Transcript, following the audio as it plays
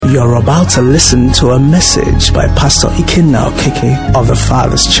You're about to listen to a message by Pastor Ikenna Okeke of the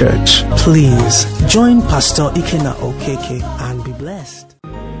Father's Church. Please join Pastor Ikenna Okeke and be blessed.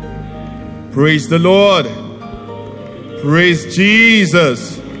 Praise the Lord. Praise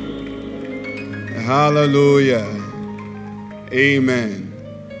Jesus. Hallelujah. Amen.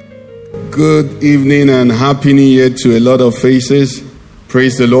 Good evening and Happy New Year to a lot of faces.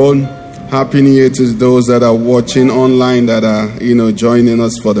 Praise the Lord. Happy New Year to those that are watching online, that are, joining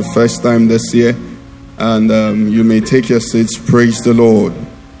us for the first time this year. And you may take your seats. Praise the Lord.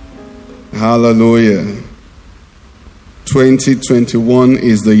 Hallelujah. 2021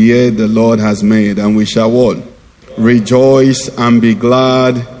 is the year the Lord has made, and we shall what? Rejoice and be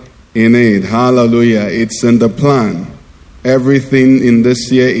glad in it. Hallelujah. It's in the plan. Everything in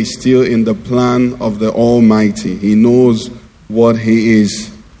this year is still in the plan of the Almighty. He knows what He is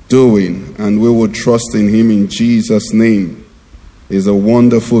doing, and we will trust in Him in Jesus' name. He's a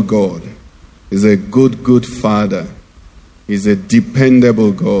wonderful God. He's a good Father. He's a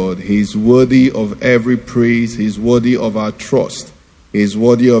dependable God. He's worthy of every praise. He's worthy of our trust. He's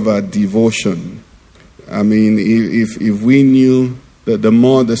worthy of our devotion. I mean, if we knew that, the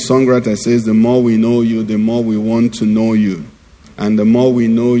more, the songwriter says, the more we know you, the more we want to know you. And the more we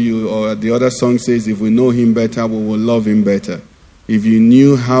know you, or the other song says, if we know Him better, we will love Him better. If you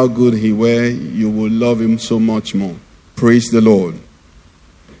knew how good He were, you will love Him so much more. Praise the Lord.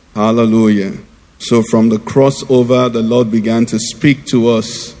 Hallelujah. So from the crossover, the Lord began to speak to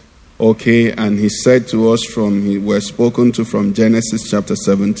us, and He said to us we're spoken to from Genesis chapter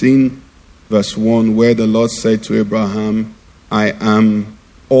 17, verse 1, where the Lord said to Abraham, I am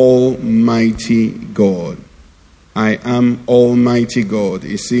Almighty God. I am Almighty God.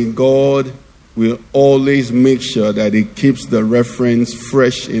 You see, God will always make sure that He keeps the reference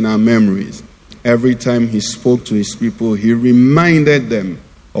fresh in our memories. Every time He spoke to His people, He reminded them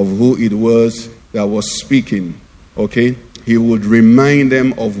of who it was that was speaking. He would remind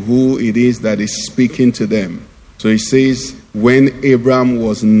them of who it is that is speaking to them. So He says, when Abraham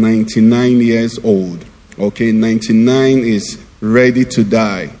was 99 years old, 99 is ready to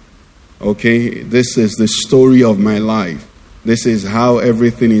die. This is the story of my life. This is how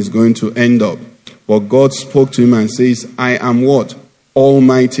everything is going to end up. But God spoke to him and says, I am what?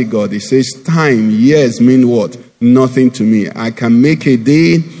 Almighty God. He says, time, years mean what? Nothing to me. I can make a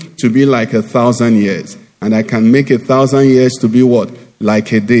day to be like 1,000 years. And I can make 1,000 years to be what?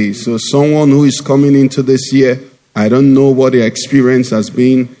 Like a day. So someone who is coming into this year, I don't know what the experience has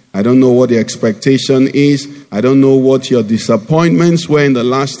been. I don't know what the expectation is. I don't know what your disappointments were in the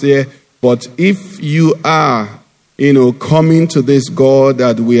last year. But if you are coming to this God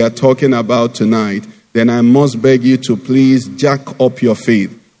that we are talking about tonight, then I must beg you to please jack up your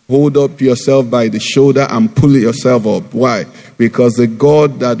faith. Hold up yourself by the shoulder and pull yourself up. Why? Because the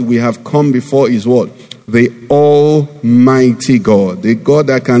God that we have come before is what? The Almighty God. The God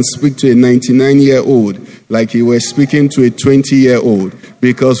that can speak to a 99-year-old like He was speaking to a 20-year-old.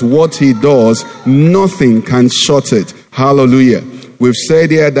 Because what He does, nothing can shut it. Hallelujah. We've said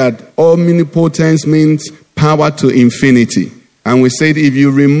here that omnipotence means power to infinity. And we said if you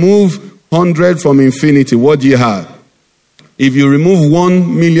remove 100 from infinity, what do you have? If you remove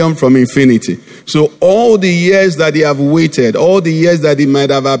 1 million from infinity. So all the years that He have waited, all the years that it might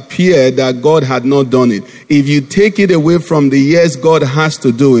have appeared that God had not done it, if you take it away from the years God has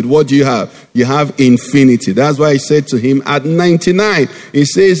to do it, what do you have? You have infinity. That's why He said to him at 99, He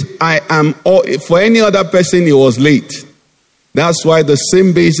says, I am all. For any other person, He was late. That's why the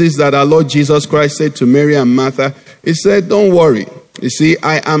same basis that our Lord Jesus Christ said to Mary and Martha, He said, don't worry. You see,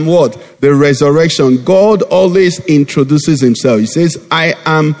 I am what? The resurrection. God always introduces Himself. He says, I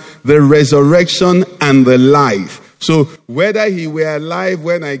am the resurrection and the life. So whether He were alive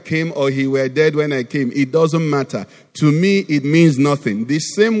when I came or He were dead when I came, it doesn't matter. To me, it means nothing. The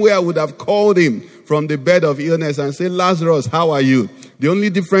same way I would have called Him from the bed of illness and say, Lazarus, how are you? The only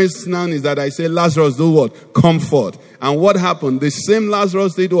difference now is that I say, Lazarus, do what? Come forth. And what happened? The same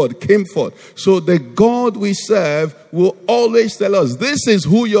Lazarus did what? Came forth. So the God we serve will always tell us, this is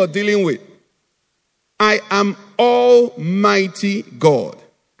who you're dealing with. I am Almighty God.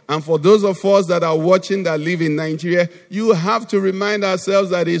 And for those of us that are watching that live in Nigeria, you have to remind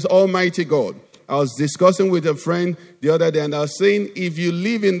ourselves that He's Almighty God. I was discussing with a friend the other day, and I was saying, if you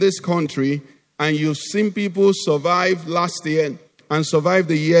live in this country and you've seen people survive last year and survive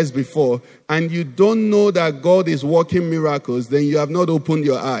the years before, and you don't know that God is working miracles, then you have not opened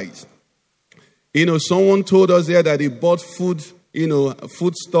your eyes. Someone told us here that he bought food,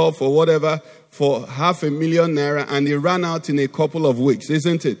 food stuff or whatever for 500,000 naira and it ran out in a couple of weeks,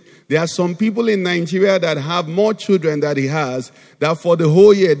 isn't it? There are some people in Nigeria that have more children than he has that for the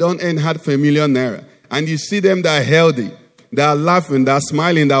whole year don't earn 500,000 naira. And you see them that are healthy, that are laughing, that are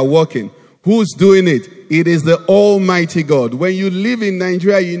smiling, that are walking. Who's doing it? It is the Almighty God. When you live in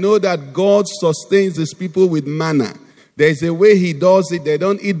Nigeria, you know that God sustains his people with manna. There's a way he does it. They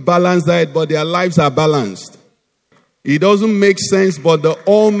don't eat balanced diet, but their lives are balanced. It doesn't make sense, but the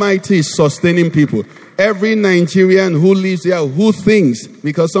Almighty is sustaining people. Every Nigerian who lives here, who thinks,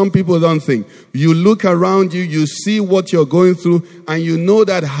 because some people don't think, you look around you, you see what you're going through, and you know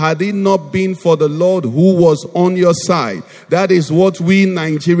that had it not been for the Lord who was on your side, that is what we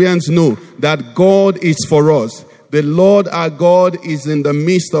Nigerians know, that God is for us. The Lord our God is in the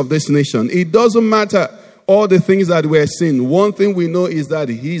midst of this nation. It doesn't matter all the things that we're seeing. One thing we know is that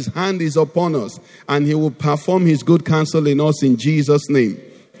his hand is upon us and he will perform his good counsel in us in Jesus' name.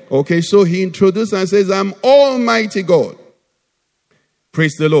 Okay, so he introduced and says, I'm Almighty God.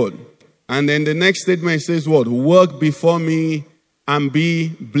 Praise the Lord. And then the next statement says what? Work before me and be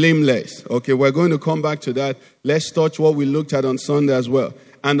blameless. Okay, we're going to come back to that. Let's touch what we looked at on Sunday as well.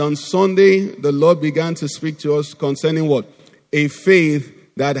 And on Sunday, the Lord began to speak to us concerning what? A faith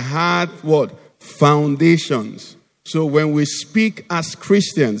that had what? Foundations. So when we speak as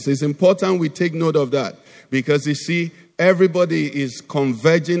Christians, it's important we take note of that. Because you see, everybody is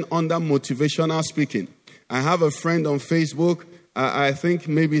converging under motivational speaking. I have a friend on Facebook, I think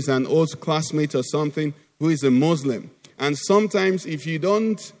maybe he's an old classmate or something, who is a Muslim. And sometimes if you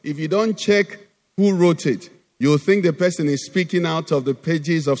don't check who wrote it, you'll think the person is speaking out of the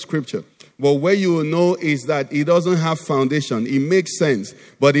pages of Scripture. But what you will know is that it doesn't have foundation. It makes sense,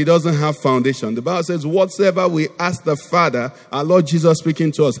 but it doesn't have foundation. The Bible says, whatsoever we ask the Father, our Lord Jesus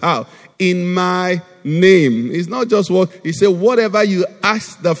speaking to us, how? In my name. It's not just what, he said, whatever you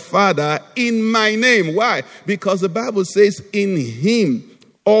ask the Father in my name. Why? Because the Bible says, in him,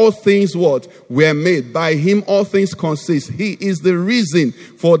 all things what? Were made. By him all things consist. He is the reason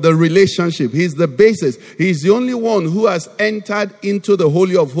for the relationship. He's the basis. He's the only one who has entered into the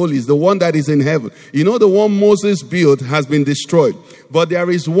Holy of Holies, the one that is in heaven. You know, the one Moses built has been destroyed. But there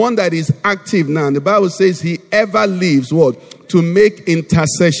is one that is active now. And the Bible says he ever lives what? To make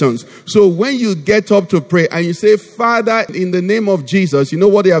intercessions. So when you get up to pray and you say, Father, in the name of Jesus, you know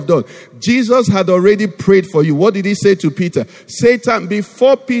what they have done? Jesus had already prayed for you. What did he say to Peter? Satan,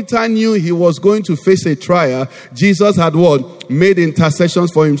 before Peter knew he was going to face a trial, Jesus had what? Made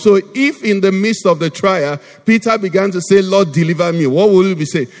intercessions for him. So if in the midst of the trial, Peter began to say, Lord, deliver me, what will he be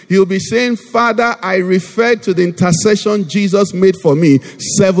saying? He'll be saying, Father, I refer to the intercession Jesus made for me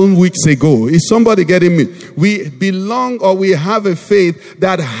 7 weeks ago. Is somebody getting me? We belong, or we have a faith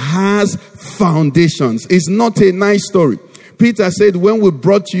that has foundations. It's not a nice story. Peter said, when we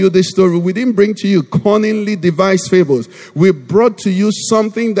brought to you this story, we didn't bring to you cunningly devised fables. We brought to you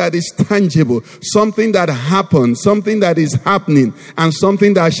something that is tangible, something that happened, something that is happening, and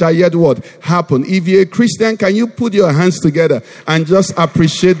something that shall yet what? Happen. If you're a Christian, can you put your hands together and just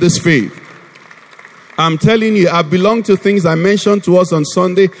appreciate this faith? I'm telling you, I belong to things I mentioned to us on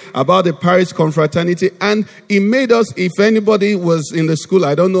Sunday about the Paris confraternity, and it made us, if anybody was in the school,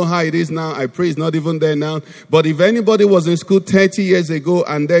 I don't know how it is now, I pray it's not even there now, but if anybody was in school 30 years ago,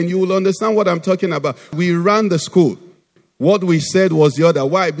 and then you will understand what I'm talking about. We ran the school. What we said was the other.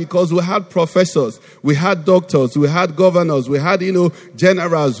 Why? Because we had professors, we had doctors, we had governors, we had,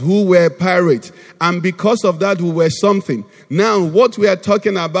 generals who were pirates. And because of that, we were something. Now, what we are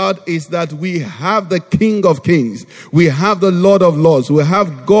talking about is that we have the King of Kings. We have the Lord of Lords. We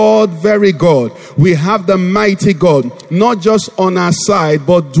have God, very God. We have the mighty God, not just on our side,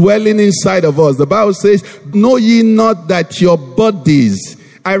 but dwelling inside of us. The Bible says, know ye not that your bodies...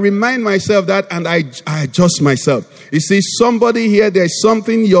 I remind myself that, and I adjust myself. You see, somebody here, there's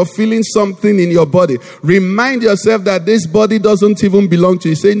something, you're feeling something in your body. Remind yourself that this body doesn't even belong to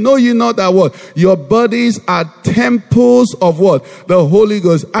you. Say, no, you know that what? Your bodies are temples of what? The Holy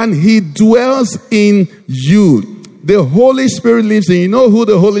Ghost. And he dwells in you. The Holy Spirit lives in you. You know who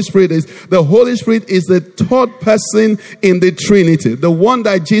the Holy Spirit is? The Holy Spirit is the third person in the Trinity. The one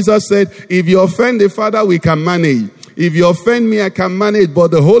that Jesus said, if you offend the Father, we can manage. If you offend me, I can manage.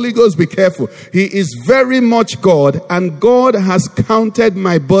 But the Holy Ghost, be careful. He is very much God, and God has counted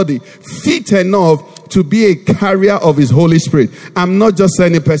my body fit enough to be a carrier of his Holy Spirit. I'm not just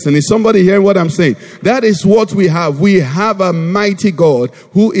any person. Is somebody hearing what I'm saying? That is what we have. We have a mighty God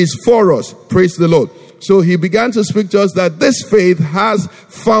who is for us. Praise the Lord. So he began to speak to us that this faith has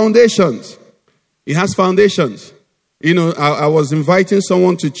foundations. It has foundations. I was inviting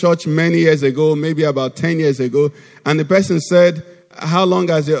someone to church many years ago, maybe about 10 years ago, and the person said, how long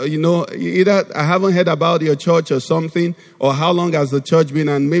has either I haven't heard about your church or something, or how long has the church been?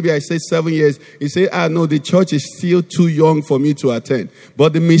 And maybe I say 7 years. You say, no, the church is still too young for me to attend.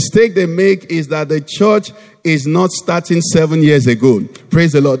 But the mistake they make is that the church is not starting 7 years ago.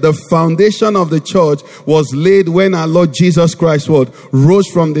 Praise the Lord. The foundation of the church was laid when our Lord Jesus Christ rose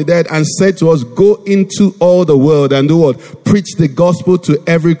from the dead and said to us, go into all the world and do what? Preach the gospel to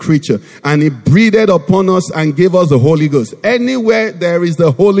every creature. And he breathed upon us and gave us the Holy Ghost. Anywhere there is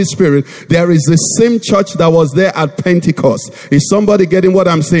the Holy Spirit, there is the same church that was there at Pentecost. Is somebody getting what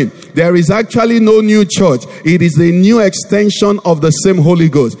I'm saying? There is actually no new church. It is a new extension of the same Holy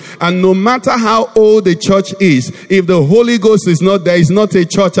Ghost. And no matter how old the church is, if the Holy Ghost is not there, is not a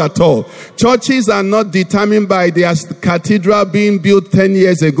church at all. Churches are not determined by their cathedral being built 10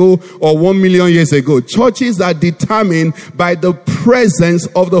 years ago or 1 million years ago. Churches are determined by the presence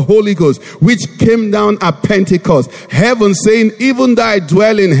of the Holy Ghost, which came down at Pentecost. Heaven saying, even though I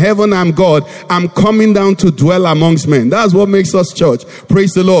dwell in heaven, I'm God, I'm coming down to dwell amongst men. That's what makes us church.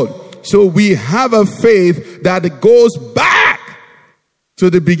 Praise the Lord. So we have a faith that goes back to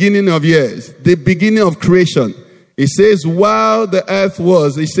the beginning of years, the beginning of creation. It says, while the earth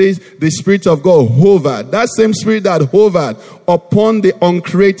was, it says, the Spirit of God hovered. That same Spirit that hovered upon the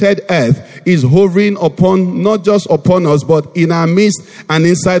uncreated earth is hovering upon, not just upon us, but in our midst and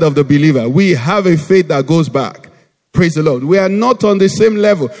inside of the believer. We have a faith that goes back. Praise the Lord. We are not on the same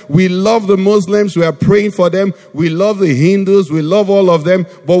level. We love the Muslims. We are praying for them. We love the Hindus. We love all of them.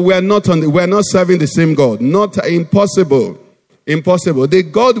 But we are not serving the same God. Not impossible. Impossible. The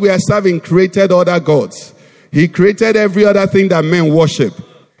God we are serving created other gods. He created every other thing that men worship.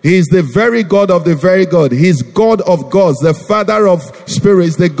 He is the very God of the very God. He is God of gods, the Father of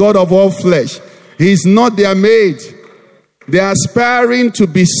spirits, the God of all flesh. He is not their mate. They are aspiring to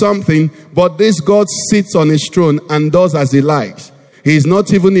be something, but this God sits on his throne and does as he likes. He is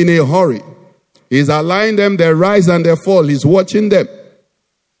not even in a hurry. He is allowing them, they rise and they fall. He's watching them.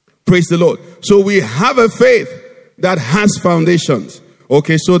 Praise the Lord. So we have a faith that has foundations.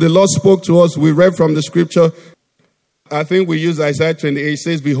 Okay, so the Lord spoke to us. We read from the scripture. I think we use Isaiah 28. It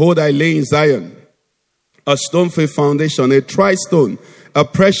says, behold, I lay in Zion a stone for a foundation, a tri-stone, a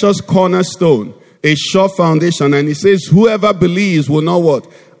precious cornerstone, a sure foundation. And he says, whoever believes will not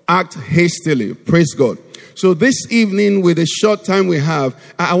what? Act hastily. Praise God. So this evening, with the short time we have,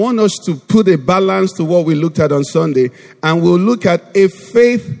 I want us to put a balance to what we looked at on Sunday. And we'll look at a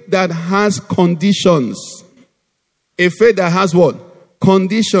faith that has conditions. A faith that has what?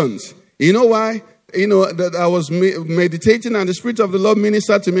 Conditions. You know why? That I was meditating and the Spirit of the Lord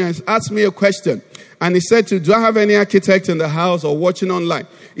ministered to me and asked me a question. And he said do I have any architect in the house or watching online?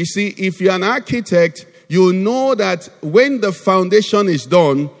 You see, if you're an architect, you know that when the foundation is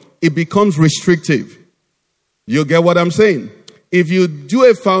done, it becomes restrictive. You get what I'm saying? If you do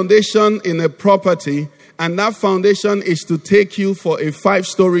a foundation in a property and that foundation is to take you for a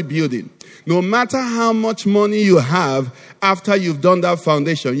 5-story building, no matter how much money you have after you've done that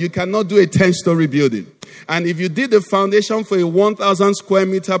foundation, you cannot do a 10-story building. And if you did the foundation for a 1,000 square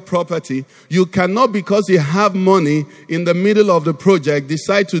meter property, you cannot, because you have money in the middle of the project,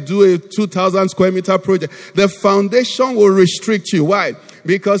 decide to do a 2,000 square meter project. The foundation will restrict you. Why?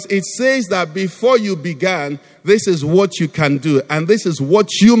 Because it says that before you began, this is what you can do, and this is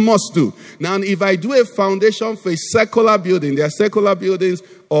what you must do. Now, if I do a foundation for a secular building, there are secular buildings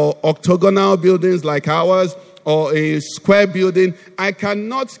or octagonal buildings like ours, or a square building, I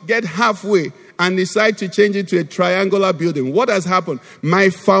cannot get halfway and decide to change it to a triangular building. What has happened? My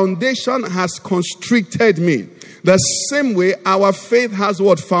foundation has constricted me. The same way our faith has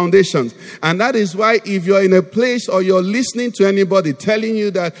what? Foundations. And that is why if you're in a place or you're listening to anybody telling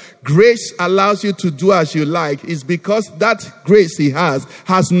you that grace allows you to do as you like, is because that grace he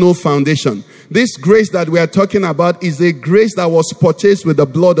has no foundation. This grace that we are talking about is a grace that was purchased with the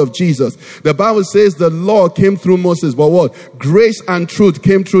blood of Jesus. The Bible says the law came through Moses, but what? Grace and truth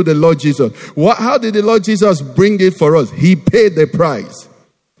came through the Lord Jesus. How did the Lord Jesus bring it for us? He paid the price.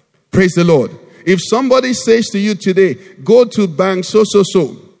 Praise the Lord. If somebody says to you today, go to bank so,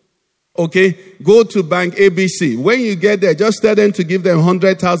 okay, go to bank ABC. When you get there, just tell them to give them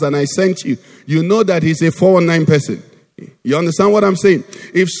 100,000. I sent you. You know that he's a 419 person. You understand what I'm saying?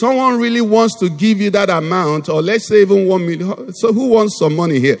 If someone really wants to give you that amount, or let's say even 1 million, so who wants some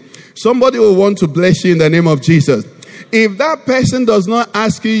money here? Somebody will want to bless you in the name of Jesus. If that person does not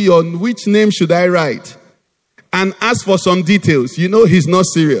ask you on which name should I write and ask for some details, you know he's not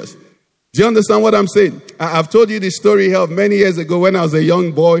serious. Do you understand what I'm saying? I've told you this story here of many years ago when I was a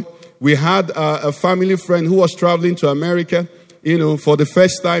young boy. We had a family friend who was traveling to America. for the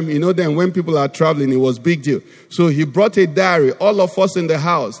first time. Then when people are traveling, it was big deal. So he brought a diary, all of us in the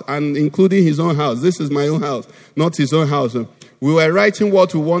house, and including his own house. This is my own house, not his own house. We were writing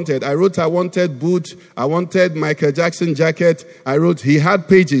what we wanted. I wrote, I wanted boot. I wanted Michael Jackson jacket. I wrote, he had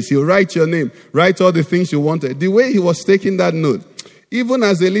pages. He'll write your name, write all the things you wanted. The way he was taking that note, even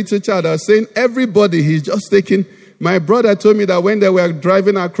as a little child, I was saying, everybody, he's just taking. My brother told me that when they were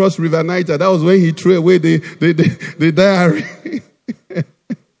driving across River Niger, that was when he threw away the diary.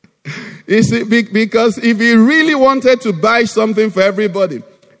 You see, because if he really wanted to buy something for everybody,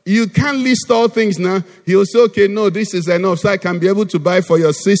 you can't list all things now. He'll say, okay, no, this is enough, so I can be able to buy for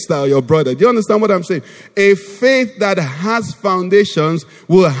your sister or your brother. Do you understand what I'm saying? A faith that has foundations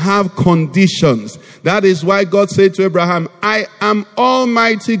will have conditions. That is why God said to Abraham, I am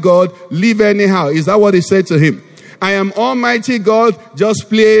Almighty God, live anyhow. Is that what he said to him? I am Almighty God, just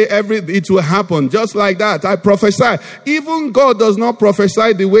play it will happen. Just like that, I prophesy. Even God does not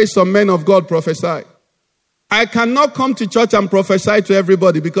prophesy the way some men of God prophesy. I cannot come to church and prophesy to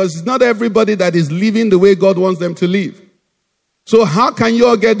everybody because it's not everybody that is living the way God wants them to live. So how can you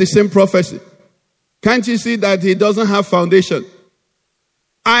all get the same prophecy? Can't you see that he doesn't have foundation?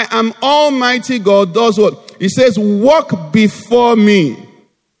 I am Almighty God does what? He says, walk before me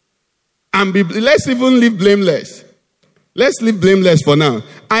and let's even live blameless. Let's live blameless for now.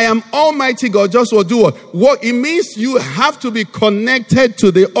 I am Almighty God. Just what? Do what? What it means, you have to be connected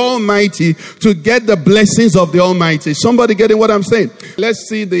to the Almighty to get the blessings of the Almighty. Somebody getting what I'm saying? Let's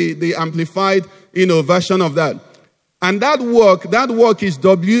see the amplified, version of that. And that work is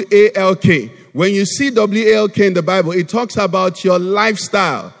W-A-L-K. When you see W-A-L-K in the Bible, it talks about your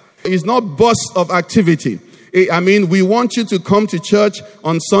lifestyle. It's not bursts of activity. We want you to come to church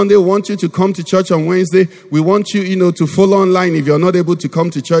on Sunday. We want you to come to church on Wednesday. We want you, to follow online. If you're not able to come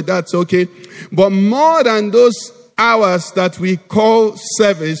to church, that's okay. But more than those hours that we call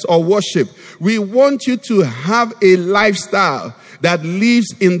service or worship, we want you to have a lifestyle that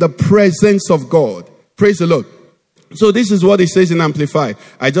lives in the presence of God. Praise the Lord. So this is what it says in Amplify.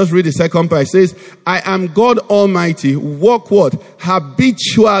 I just read the second part. It says, I am God Almighty. Walk what?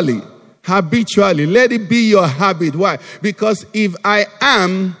 Habitually. Let it be your habit. Why? Because if I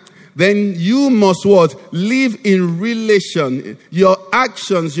am, then you must what? Live in relation. Your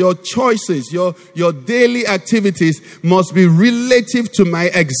actions, your choices, your daily activities must be relative to my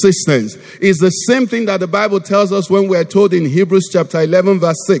existence. It's the same thing that the Bible tells us when we're told in Hebrews chapter 11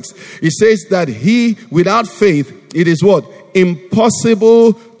 verse 6. It says that without faith, it is what?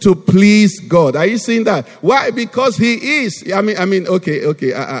 Impossible to please God. Are you seeing that? Why? Because he is.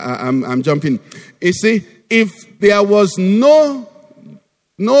 Okay. I'm jumping. You see, if there was no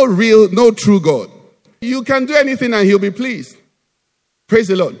true God, you can do anything and he'll be pleased. Praise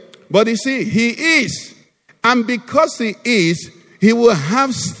the Lord. But you see, he is. And because he is, he will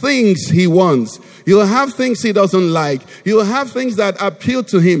have things he wants. He'll have things he doesn't like. He'll have things that appeal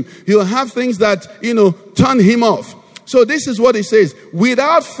to him. He'll have things that, turn him off. So this is what he says.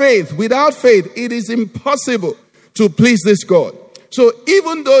 Without faith, it is impossible to please this God. So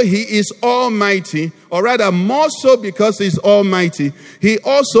even though he is almighty, or rather more so because he's almighty, he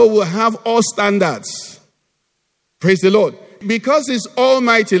also will have all standards. Praise the Lord. Because he's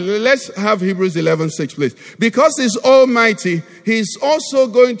almighty, let's have Hebrews 11:6, please. Because he's almighty, he's also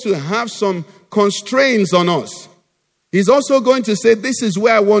going to have some constraints on us. He's also going to say, this is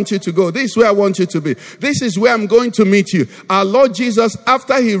where I want you to go. This is where I want you to be. This is where I'm going to meet you. Our Lord Jesus,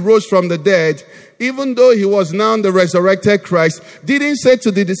 after he rose from the dead, even though he was now the resurrected Christ, didn't say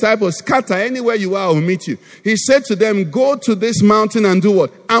to the disciples, scatter anywhere you are, I'll meet you. He said to them, go to this mountain and do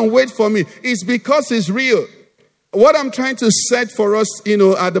what? And wait for me. It's because it's real. What I'm trying to set for us,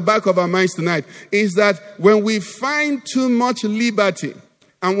 at the back of our minds tonight is that when we find too much liberty,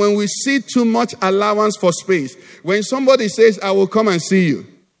 and when we see too much allowance for space, when somebody says, I will come and see you,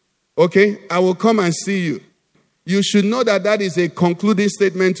 okay, I will come and see you, you should know that is a concluding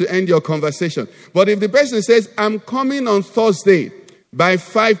statement to end your conversation. But if the person says, I'm coming on Thursday by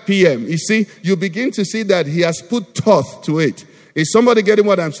 5 p.m., you see, you begin to see that he has put thought to it. Is somebody getting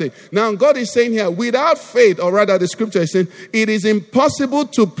what I'm saying? Now, God is saying here, without faith, or rather the scripture is saying, it is impossible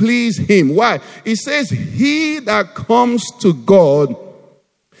to please him. Why? It says, he that comes to God,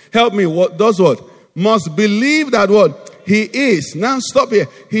 help me, does what? Must believe that what? He is. Now stop here.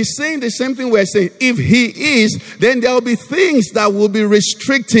 He's saying the same thing we're saying. If he is, then there will be things that will be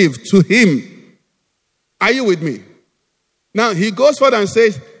restrictive to him. Are you with me? Now he goes further and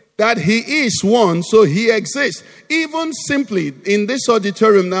says, that he is one, so he exists. Even simply in this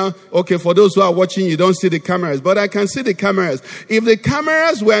auditorium now, okay, for those who are watching, you don't see the cameras, but I can see the cameras. If the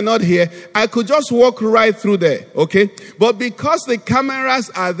cameras were not here, I could just walk right through there, okay? But because the cameras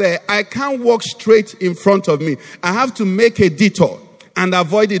are there, I can't walk straight in front of me. I have to make a detour and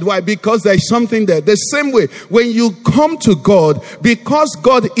avoid it. Why? Because there's something there. The same way, when you come to God, because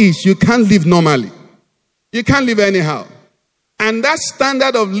God is, you can't live normally. You can't live anyhow. And that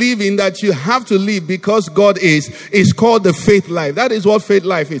standard of living that you have to live because God is called the faith life. That is what faith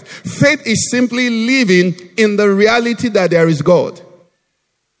life is. Faith is simply living in the reality that there is God.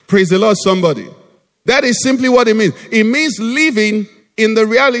 Praise the Lord, somebody. That is simply what it means. It means living in the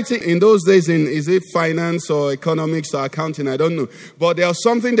reality. In those days, is it finance or economics or accounting? I don't know. But there's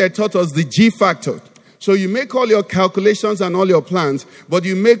something that taught us, the G factor. So you make all your calculations and all your plans, but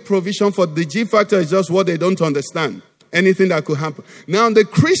you make provision for the G factor is just what they don't understand. Anything that could happen. Now the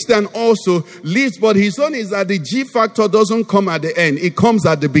Christian also lives, but his own is that the G factor doesn't come at the end. It comes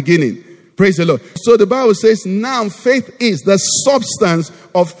at the beginning. Praise the Lord. So the Bible says, now faith is the substance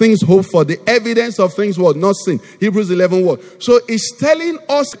of things hoped for, the evidence of things what not seen. Hebrews 11 what. So it's telling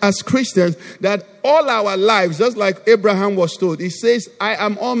us as Christians that all our lives, just like Abraham was told, he says, I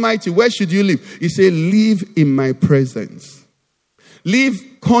am almighty. Where should you live? He said, live in my presence. Live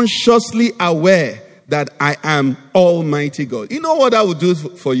consciously aware that I am Almighty God. You know what that would do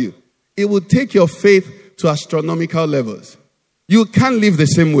for you? It would take your faith to astronomical levels. You can't live the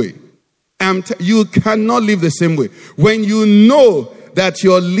same way. You cannot live the same way. When you know that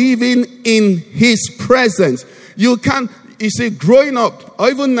you're living in His presence, you can't. You see, growing up, or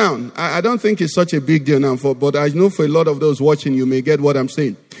even now, I don't think it's such a big deal now, but I know for a lot of those watching, you may get what I'm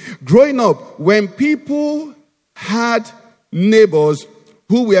saying. Growing up, when people had neighbors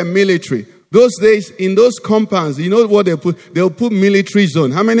who were military, those days, in those compounds, you know what they put? They'll put military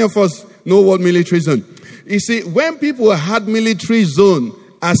zone. How many of us know what military zone? You see, when people had military zone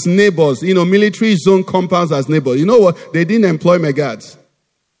as neighbors, military zone compounds as neighbors, you know what? They didn't employ megads.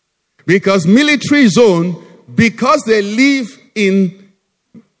 Because military zone, because they live in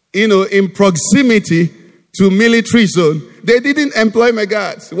proximity to military zone, they didn't employ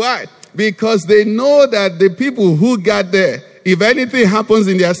megads. Why? Because they know that the people who got there, if anything happens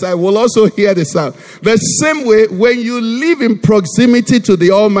in their side, will also hear the sound. The same way, when you live in proximity to the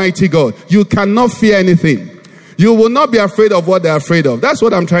Almighty God, you cannot fear anything. You will not be afraid of what they're afraid of. That's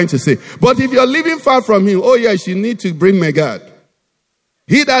what I'm trying to say. But if you're living far from Him, oh yes, you need to bring Megad.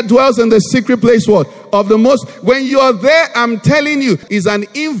 He that dwells in the secret place, what? Of the Most. When you're there, I'm telling you, is an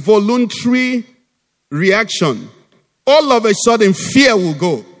involuntary reaction. All of a sudden, fear will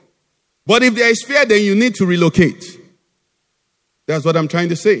go. But if there is fear, then you need to relocate. That's what I'm trying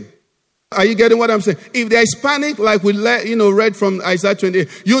to say. Are you getting what I'm saying? If there is panic, like we read from Isaiah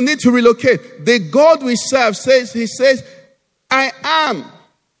 28, you need to relocate. The God we serve He says, I am.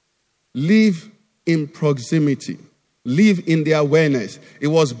 Live in proximity. Live in the awareness. It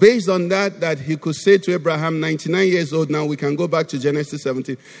was based on that He could say to Abraham, 99 years old now, we can go back to Genesis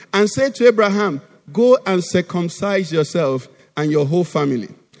 17, and say to Abraham, go and circumcise yourself and your whole family.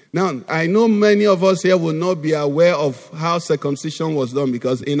 Now, I know many of us here will not be aware of how circumcision was done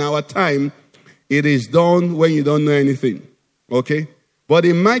because in our time, it is done when you don't know anything. Okay? But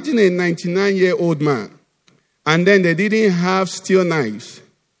imagine a 99-year-old man, and then they didn't have steel knives.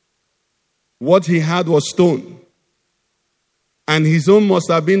 What he had was stone. And his own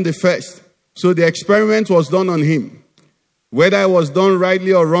must have been the first. So the experiment was done on him. Whether it was done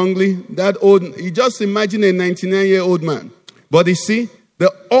rightly or wrongly, you just imagine a 99-year-old man. But you see,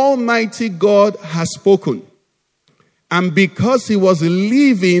 the Almighty God has spoken. And because he was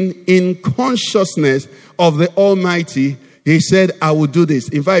living in consciousness of the Almighty, he said, I will do this.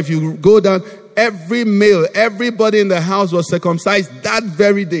 In fact, if you go down, every male, everybody in the house was circumcised that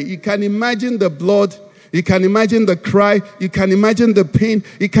very day. You can imagine the blood. You can imagine the cry. You can imagine the pain.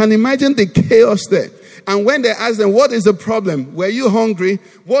 You can imagine the chaos there. And when they asked them, what is the problem? Were you hungry?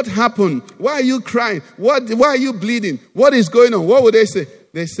 What happened? Why are you crying? Why are you bleeding? What is going on? What would they say?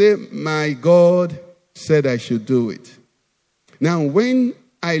 They say, my God said I should do it. Now, when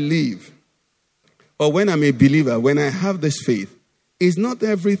I live, or when I'm a believer, when I have this faith, it's not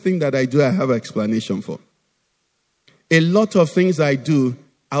everything that I do I have an explanation for. A lot of things I do,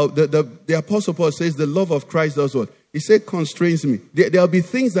 the Apostle Paul says the love of Christ does what? He said, constrains me. There'll be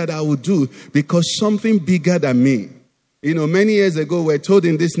things that I will do because something bigger than me. Many years ago, we're told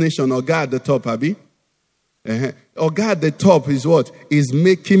in this nation, Oga at the top, Abi. Oga at the top is what? Is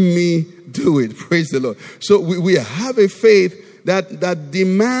making me do it. Praise the Lord. So we have a faith that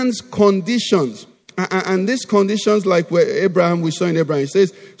demands conditions. And these conditions, like where Abraham, we saw in Abraham, it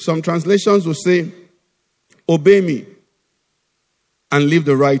says, some translations will say, obey me and live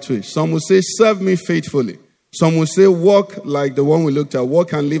the right way. Some will say, serve me faithfully. Some will say, walk like the one we looked at,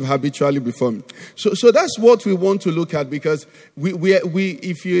 walk and live habitually before me. So that's what we want to look at, because we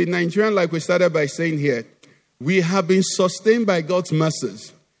if you're Nigerian, like we started by saying here, we have been sustained by God's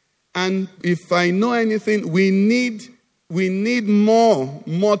mercies. And if I know anything, we need more,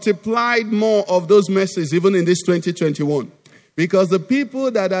 multiplied more of those mercies, even in this 2021. Because the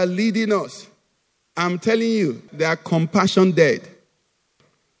people that are leading us, I'm telling you, they are compassion dead.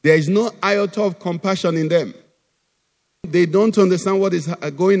 There is no iota of compassion in them. They don't understand what is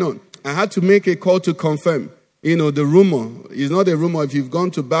going on. I had to make a call to confirm. The rumor is not a rumor. If you've gone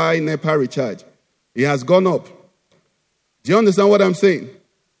to buy NEPA recharge, it has gone up. Do you understand what I'm saying?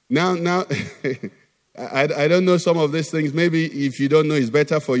 Now, I don't know some of these things. Maybe if you don't know, it's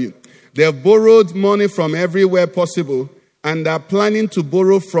better for you. They have borrowed money from everywhere possible, and they're planning to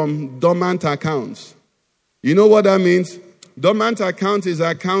borrow from dormant accounts. You know what that means? Dormant account is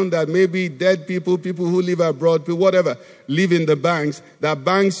an account that maybe dead people who live abroad, whatever, live in the banks, that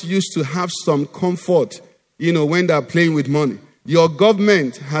banks used to have some comfort, when they're playing with money. Your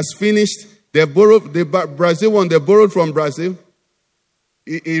government has finished. They borrowed, the Brazil one, they borrowed from Brazil.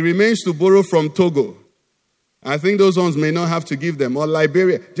 It remains to borrow from Togo. I think those ones may not have to give them, or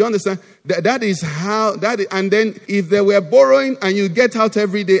Liberia. Do you understand? That is how, and then if they were borrowing and you get out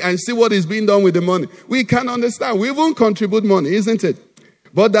every day and see what is being done with the money, we can understand. We won't contribute money, isn't it?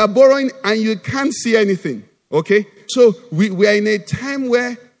 But they're borrowing and you can't see anything, okay? So we are in a time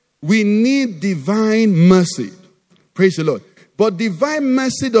where we need divine mercy. Praise the Lord. But divine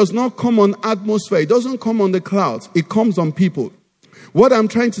mercy does not come on atmosphere. It doesn't come on the clouds. It comes on people. What I'm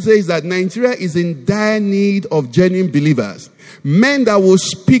trying to say is that Nigeria is in dire need of genuine believers. Men that will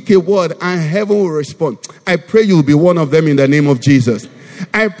speak a word and heaven will respond. I pray you will be one of them in the name of Jesus.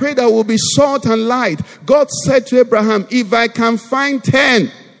 I pray that we'll be salt and light. God said to Abraham, if I can find 10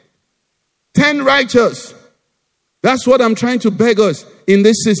 righteous, that's what I'm trying to beg us in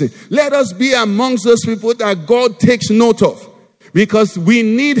this season. Let us be amongst those people that God takes note of. Because we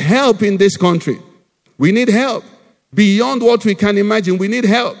need help in this country. We need help. Beyond what we can imagine, we need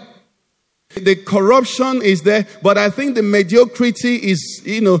help. The corruption is there, but I think the mediocrity is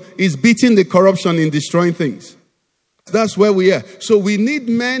beating the corruption in destroying things. That's where we are. So we need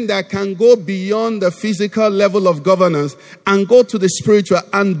men that can go beyond the physical level of governance and go to the spiritual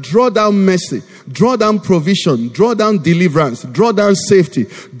and draw down mercy, draw down provision, draw down deliverance, draw down safety,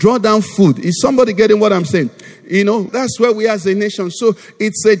 draw down food. Is somebody getting what I'm saying? That's where we are as a nation. So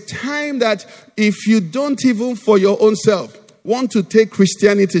it's a time that if you don't even for your own self want to take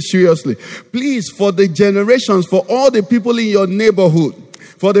Christianity seriously, please, for the generations, for all the people in your neighborhood,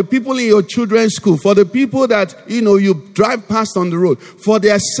 for the people in your children's school, for the people that, you drive past on the road, for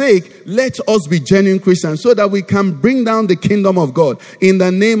their sake, let us be genuine Christians so that we can bring down the kingdom of God in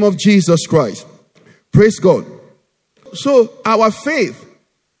the name of Jesus Christ. Praise God. So our faith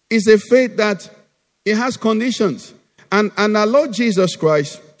is a faith that it has conditions. And our Lord Jesus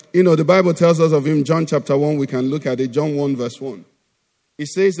Christ, the Bible tells us of him, John chapter 1, we can look at it, John 1 verse 1. It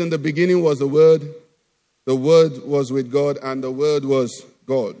says, in the beginning was the Word was with God, and the Word was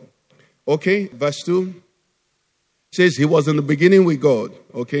God. Okay, verse 2 says, he was in the beginning with God.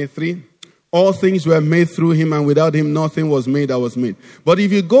 Okay, 3, all things were made through him, and without him nothing was made that was made. But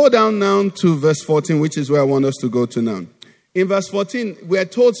if you go down now to verse 14, which is where I want us to go to now. In verse 14, we are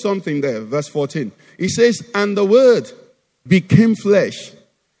told something there. Verse 14. It says, and the Word became flesh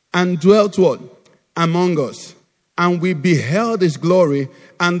and dwelt what? Among us. And we beheld his glory,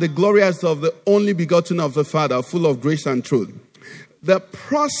 and the glory as of the only begotten of the Father, full of grace and truth. The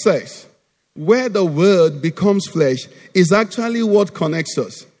process where the Word becomes flesh is actually what connects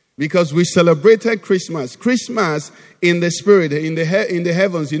us. Because we celebrated Christmas. Christmas in the spirit, in the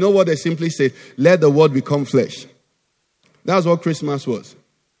heavens, you know what they simply say? Let the Word become flesh. That's what Christmas was.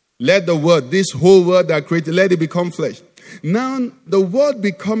 Let the Word, this whole Word that created, let it become flesh. Now, the Word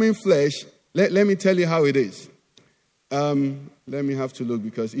becoming flesh, let me tell you how it is. Let me have to look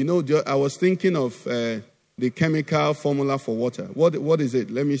because, I was thinking of the chemical formula for water. What is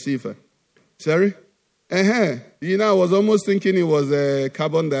it? Let me see if sorry? I was almost thinking it was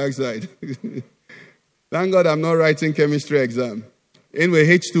carbon dioxide. Thank God I'm not writing chemistry exam. Anyway,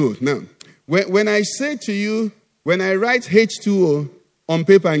 H2O. Now, when I say to you, when I write H2O on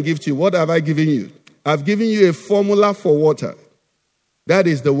paper and give to you, what have I given you? I've given you a formula for water. That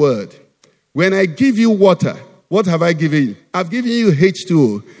is the Word. When I give you water, what have I given you? I've given you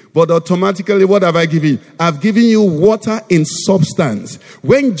H2O. But automatically, what have I given you? I've given you water in substance.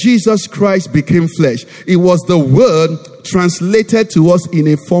 When Jesus Christ became flesh, it was the word translated to us in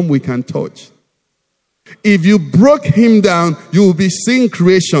a form we can touch. If you broke him down, you will be seeing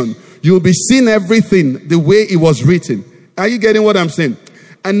creation. You will be seeing everything the way it was written. Are you getting what I'm saying?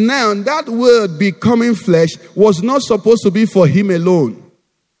 And now that word becoming flesh was not supposed to be for him alone.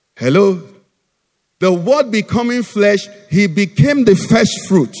 Hello? The word becoming flesh, he became the first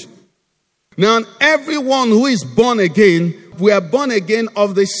fruit. Now everyone who is born again, we are born again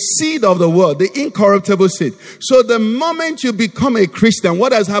of the seed of the word, the incorruptible seed. So the moment you become a Christian,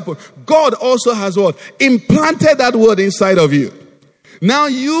 what has happened? God also has what? Implanted that word inside of you. Now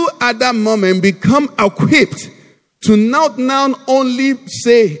you at that moment become equipped to not now only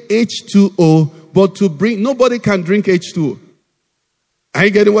say H2O, but to bring, nobody can drink H2O. Are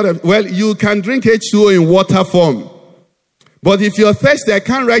you getting what I'm, well, you can drink H2O in water form. But if you're thirsty, I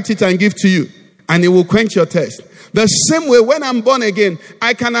can't write it and give to you. And it will quench your thirst. The same way, when I'm born again,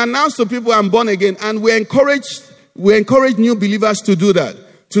 I can announce to people I'm born again. And we encourage new believers to do that.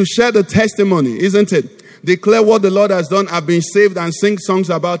 To share the testimony, isn't it? Declare what the Lord has done. I've been saved, and sing songs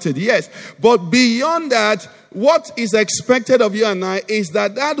about it. Yes. But beyond that, what is expected of you and I is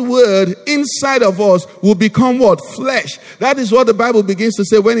that word inside of us will become what? Flesh. That is what the Bible begins to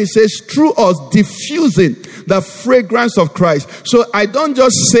say when it says, through us diffusing the fragrance of Christ. So I don't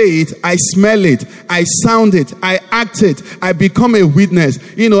just say it, I smell it, I sound it, I act it, I become a witness.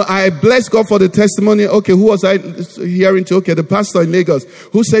 You know, I bless God for the testimony. Okay, who was I hearing to? Okay, the pastor in Lagos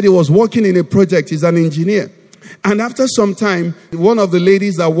who said he was working in a project. He's an engineer. And after some time, one of the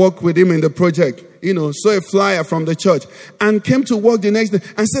ladies that worked with him in the project, you know, saw a flyer from the church and came to work the next day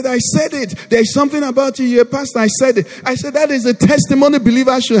and said, I said it. There's something about you. You're a pastor. I said it. I said, that is a testimony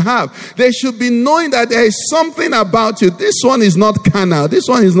believers should have. They should be knowing that there is something about you. This one is not carnal. This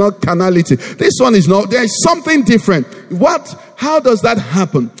one is not carnality. This one is not. There is something different. How does that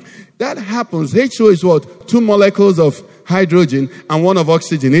happen? That happens. H2O is what? 2 molecules of hydrogen and 1 of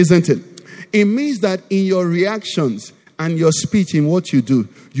oxygen, isn't it? It means that in your reactions and your speech, in what you do,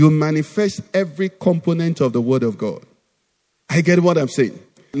 you manifest every component of the word of God. I get what I'm saying.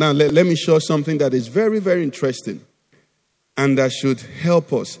 Now, let me show something that is very, very interesting and that should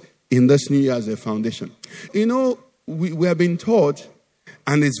help us in this new year as a foundation. You know, we have been taught,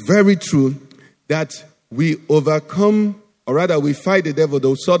 and it's very true, that we overcome, or rather we fight the devil.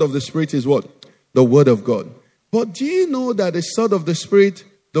 The sword of the Spirit is what? The word of God. But do you know that the sword of the Spirit,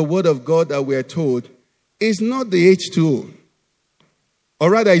 the word of God that we are told, is not the H2O.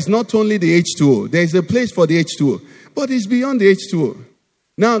 Or rather, it's not only the H2O. There's a place for the H2O. But it's beyond the H2O.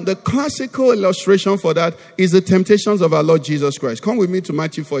 Now, the classical illustration for that is the temptations of our Lord Jesus Christ. Come with me to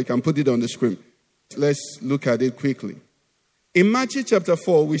Matthew 4. You can put it on the screen. Let's look at it quickly. In Matthew chapter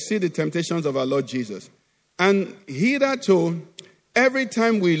 4, we see the temptations of our Lord Jesus. And hitherto, every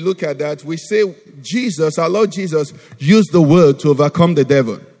time we look at that, we say Jesus, our Lord Jesus, used the word to overcome the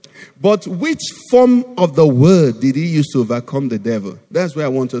devil. But which form of the word did he use to overcome the devil? That's where I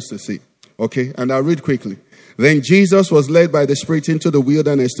want us to see. Okay, and I'll read quickly. Then Jesus was led by the Spirit into the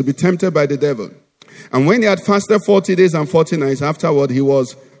wilderness to be tempted by the devil. And when he had fasted 40 days and 40 nights, afterward he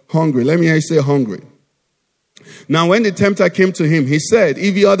was hungry. Let me hear you say hungry. Now when the tempter came to him, he said,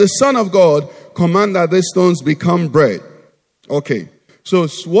 if you are the Son of God, command that these stones become bread. Okay, so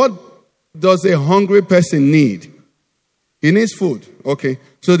what does a hungry person need? He needs food. Okay.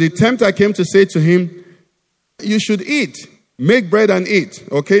 So the tempter came to say to him, you should eat. Make bread and eat.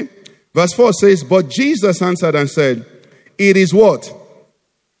 Okay. Verse 4 says, but Jesus answered and said, it is what?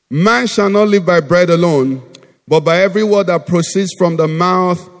 Man shall not live by bread alone, but by every word that proceeds from the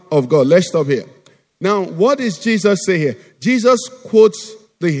mouth of God. Let's stop here. Now, what does Jesus say here? Jesus quotes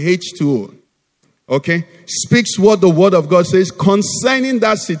the H2O. Okay. Speaks what the word of God says concerning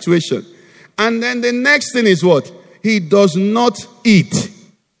that situation. And then the next thing is what? He does not eat.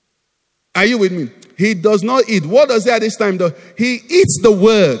 Are you with me? He does not eat. What does he at this time do? He eats the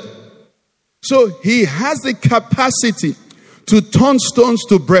word. So he has the capacity to turn stones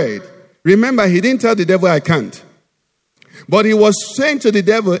to bread. Remember, he didn't tell the devil, I can't. But he was saying to the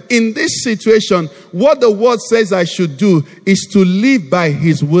devil, in this situation, what the word says I should do is to live by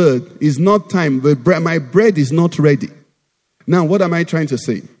his word. It's not time. My bread is not ready. Now, what am I trying to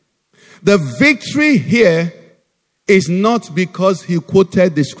say? The victory here is not because he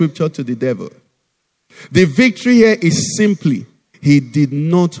quoted the scripture to the devil. The victory here is simply, he did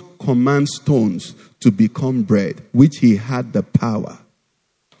not command stones to become bread, which he had the power.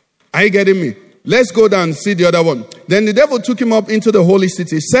 Are you getting me? Let's go down and see the other one. Then the devil took him up into the holy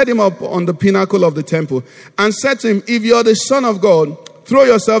city, set him up on the pinnacle of the temple, and said to him, if you are the Son of God, throw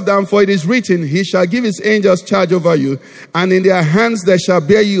yourself down, for it is written, he shall give his angels charge over you, and in their hands they shall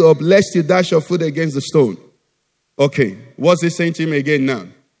bear you up, lest you dash your foot against the stone. Okay, what's he saying to him again now?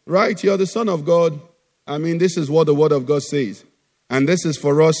 Right, you're the Son of God. I mean, this is what the Word of God says. And this is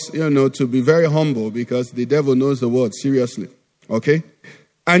for us, to be very humble, because the devil knows the Word seriously. Okay?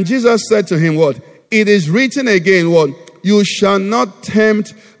 And Jesus said to him, what? It is written again, what? You shall not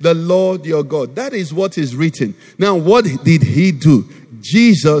tempt the Lord your God. That is what is written. Now, what did he do?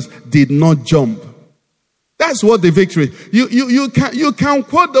 Jesus did not jump. That's what the victory is. You can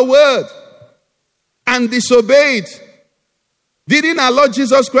quote the word and disobey it. Didn't our Lord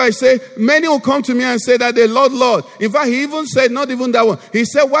Jesus Christ say, many will come to me and say that they Lord, Lord. In fact, he even said, not even that one. He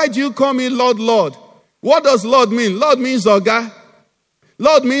said, why do you call me Lord, Lord? What does Lord mean? Lord means Oga.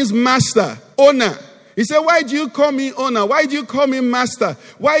 Lord means master, owner. He said, why do you call me owner? Why do you call me master?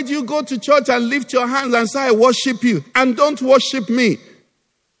 Why do you go to church and lift your hands and say, I worship you, and don't worship me?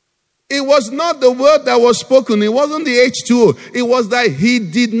 It was not the word that was spoken. It wasn't the H2O. It was that he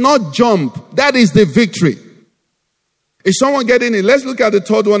did not jump. That is the victory. Is someone getting it? Let's look at the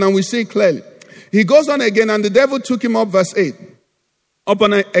third one and we see it clearly. He goes on again, and the devil took him up, verse 8, up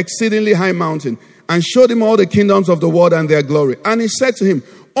on an exceedingly high mountain, and showed him all the kingdoms of the world and their glory. And he said to him,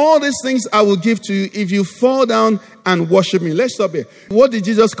 all these things I will give to you if you fall down and worship me. Let's stop here. What did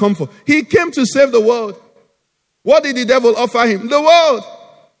Jesus come for? He came to save the world. What did the devil offer him? The world.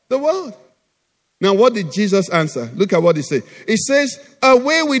 The world. Now, what did Jesus answer? Look at what he said. He says,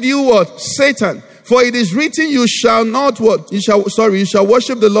 away with you, what? Satan. For it is written, you shall not what? You shall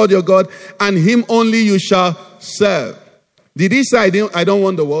worship the Lord your God, and him only you shall serve. Did he say, I don't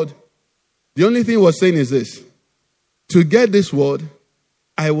want the world? The only thing he was saying is this. To get this word,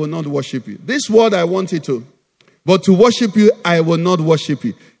 I will not worship you. This word I want it to. But to worship you, I will not worship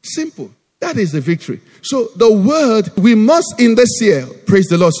you. Simple. That is the victory. So the word, we must in this year, praise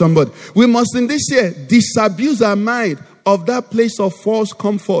the Lord somebody, we must in this year disabuse our mind of that place of false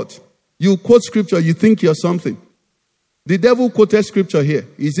comfort. You quote scripture, you think you're something. The devil quoted scripture here.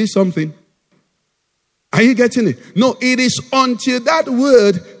 Is this something? Are you getting it? No, it is until that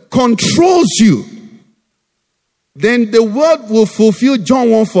word controls you, then the word will fulfill John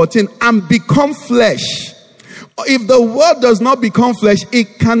 1:14 and become flesh. If the word does not become flesh,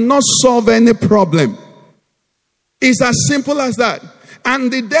 it cannot solve any problem. It's as simple as that.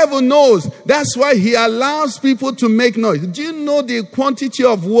 And the devil knows. That's why he allows people to make noise. Do you know the quantity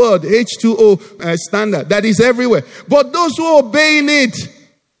of word, H2O standard, that is everywhere? But those who are obeying it,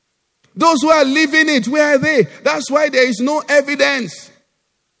 those who are living it, where are they? That's why there is no evidence.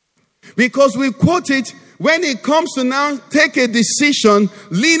 Because we quote it. When it comes to now take a decision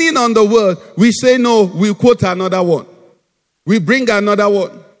leaning on the word, we say no, we quote another one. We bring another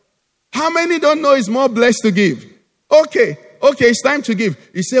one. How many don't know it's more blessed to give? Okay, it's time to give.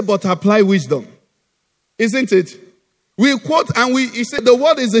 He said, but apply wisdom. Isn't it? We quote and he said the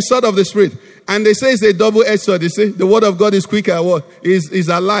word is the sword of the spirit. And they say it's a double-edged sword. They say the word of God is quicker, is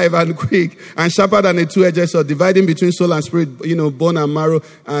alive and quick and sharper than a two-edged sword, dividing between soul and spirit, bone and marrow,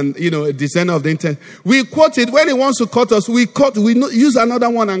 and a discerner of the intent. We quote it when he wants to cut us. We use another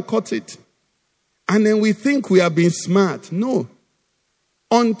one and cut it. And then we think we are being smart. No.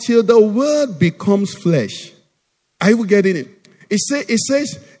 Until the word becomes flesh. Are you getting it? It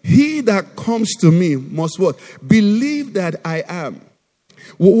says, he that comes to me must what? Believe that I am.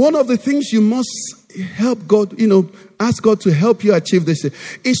 One of the things you must help God, ask God to help you achieve this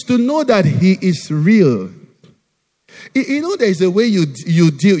is to know that he is real. There's a way you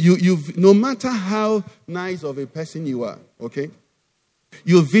deal, no matter how nice of a person you are, okay?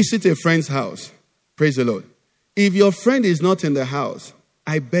 You visit a friend's house, praise the Lord. If your friend is not in the house,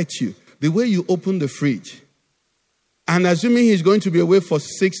 I bet you, the way you open the fridge, and assuming he's going to be away for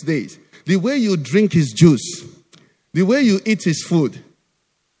 6 days, the way you drink his juice, the way you eat his food,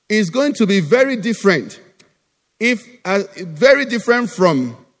 is going to be very different. Very different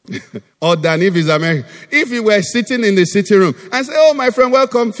from, or than if he's American. If you were sitting in the sitting room and say, oh, my friend,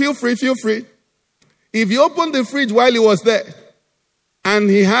 welcome, feel free. If you opened the fridge while he was there, and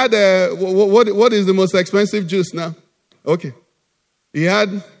he had, what is the most expensive juice now? Okay. He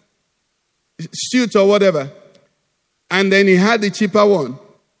had Stute or whatever. And then he had the cheaper one.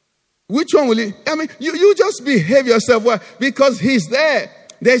 Which one will he? You just behave yourself well because he's there.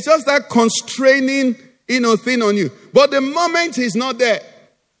 There's just that constraining, thing on you. But the moment he's not there,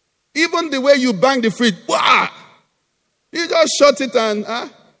 even the way you bang the fridge, wah, you just shut it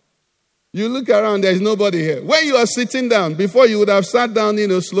and you look around, there's nobody here. When you are sitting down, before you would have sat down,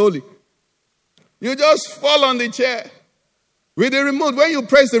 slowly. You just fall on the chair. With the remote, when you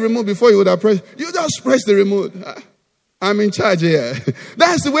press the remote before you would have pressed, you just press the remote. I'm in charge here.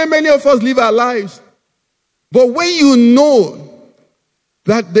 That's the way many of us live our lives. But when you know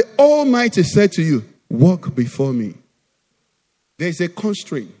that the Almighty said to you, walk before me, there's a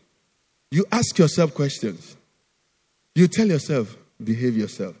constraint. You ask yourself questions. You tell yourself, behave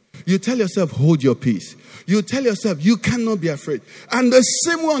yourself. You tell yourself, hold your peace. You tell yourself, you cannot be afraid. And the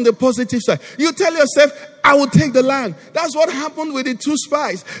same way on the positive side, you tell yourself, I will take the land. That's what happened with the two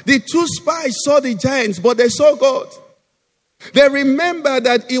spies. The two spies saw the giants, but they saw God. They remembered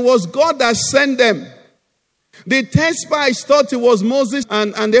that it was God that sent them. The 10 spies thought it was Moses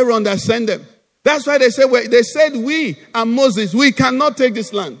and Aaron that sent them. That's why they said, we and Moses, we cannot take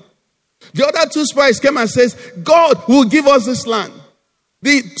this land. The other 2 spies came and says, God will give us this land.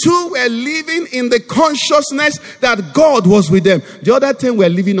 The 2 were living in the consciousness that God was with them. The other 10 were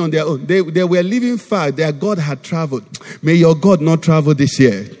living on their own. They were living far. Their God had traveled. May your God not travel this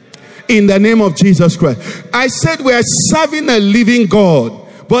year. In the name of Jesus Christ. I said we are serving a living God.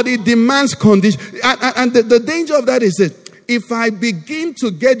 But it demands condition. And the danger of that is that if I begin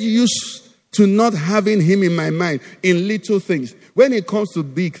to get used to not having him in my mind in little things, when it comes to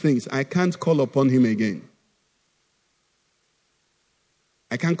big things, I can't call upon him again.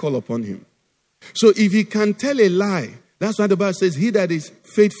 I can't call upon him. So if he can tell a lie, that's why the Bible says, he that is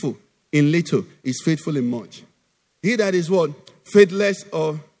faithful in little is faithful in much. He that is what? Faithless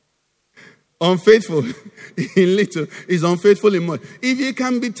or unfaithful in little is unfaithful in much. If you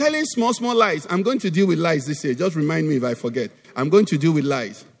can be telling small lies, I'm going to deal with lies this year. Just remind me if I forget. I'm going to deal with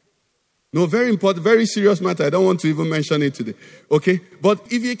lies. No, very important, very serious matter. I don't want to even mention it today. Okay? But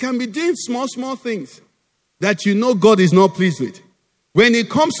if you can be doing small things that you know God is not pleased with, when it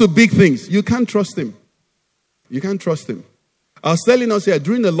comes to big things, you can't trust him. You can't trust him. I was telling us here,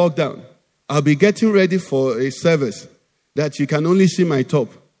 during the lockdown, I'll be getting ready for a service that you can only see my top.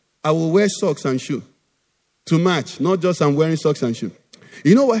 I will wear socks and shoe to match, not just I'm wearing socks and shoe.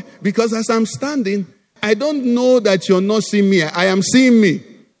 You know why? Because as I'm standing, I don't know that you're not seeing me. I am seeing me.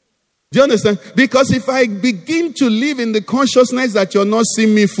 Do you understand? Because if I begin to live in the consciousness that you're not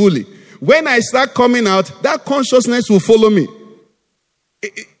seeing me fully, when I start coming out, that consciousness will follow me.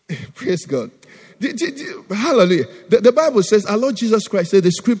 Praise God. Hallelujah. The Bible says, our Lord Jesus Christ said,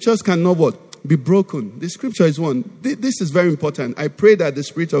 the scriptures cannot what? Be broken. The scripture is one. This is very important. I pray that the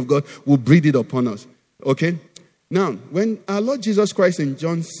Spirit of God will breathe it upon us. Okay? Now, when our Lord Jesus Christ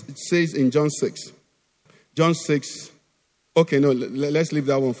says in John 6, okay, no, let's leave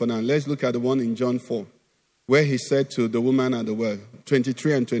that one for now. Let's look at the one in John 4, where he said to the woman at the well,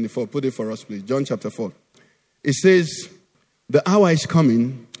 23 and 24. Put it for us, please. John chapter 4. It says, the hour is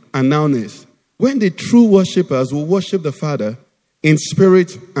coming, and now is, when the true worshippers will worship the Father in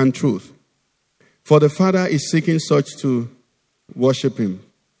spirit and truth. For the Father is seeking such to worship him.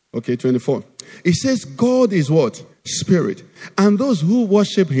 Okay, 24. It says God is what? Spirit. And those who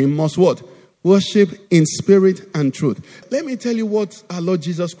worship him must what? Worship in spirit and truth. Let me tell you what our Lord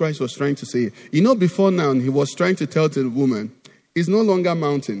Jesus Christ was trying to say. You know, before now, he was trying to tell to the woman, it's no longer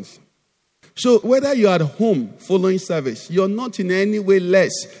mountains. So whether you're at home following service, you're not in any way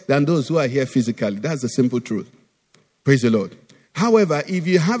less than those who are here physically. That's the simple truth. Praise the Lord. However, if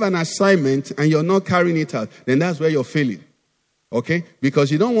you have an assignment and you're not carrying it out, then that's where you're failing. Okay? Because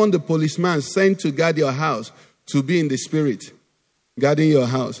you don't want the policeman sent to guard your house to be in the spirit, guarding your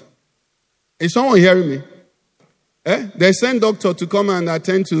house. Is someone hearing me? They send doctor to come and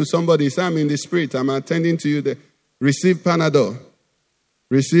attend to somebody. Say, I'm in the spirit. I'm attending to you. Receive Panadol.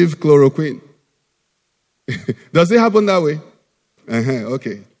 Receive chloroquine. Does it happen that way?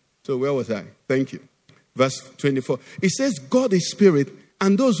 Okay. So where was I? Thank you. Verse 24. It says God is spirit,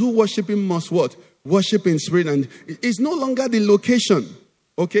 and those who worship him must what? Worship in spirit. And it's no longer the location.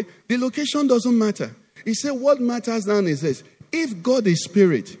 Okay? The location doesn't matter. He said what matters now is this. If God is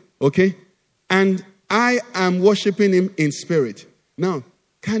spirit, okay, and I am worshiping him in spirit. Now,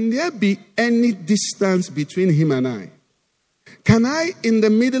 can there be any distance between him and I? Can I, in the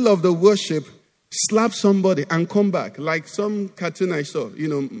middle of the worship, slap somebody and come back? Like some cartoon I saw,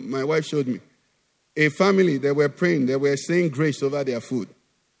 my wife showed me. A family, they were praying, they were saying grace over their food.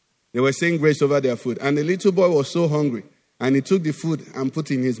 And the little boy was so hungry, and he took the food and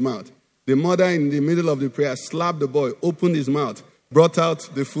put it in his mouth. The mother, in the middle of the prayer, slapped the boy, opened his mouth, brought out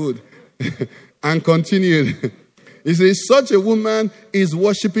the food, and continued. He says, such a woman is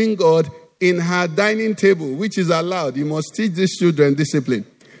worshiping God in her dining table, which is allowed. You must teach these children discipline.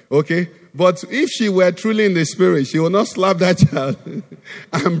 Okay? But if she were truly in the spirit, she will not slap that child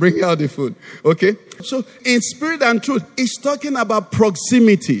and bring out the food. Okay? So in spirit and truth, it's talking about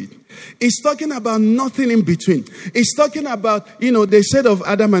proximity. It's talking about nothing in between. It's talking about, they said of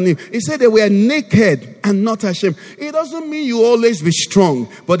Adam and Eve, it said they were naked and not ashamed. It doesn't mean you always be strong,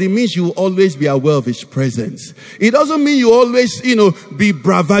 but it means you always be aware of his presence. It doesn't mean you always, be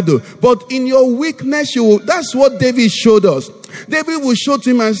bravado, but in your weakness, that's what David showed us. David will show to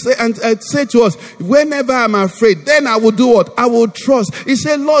him and say to us, whenever I'm afraid, then I will do what? I will trust. He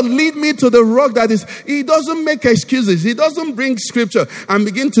said, Lord, lead me to the rock that is. He doesn't make excuses. He doesn't bring scripture and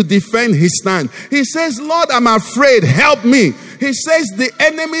begin to defend his stand. He says, Lord, I'm afraid. Help me. He says, the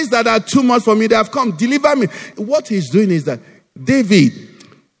enemies that are too much for me, they have come. Deliver me. What he's doing is that David,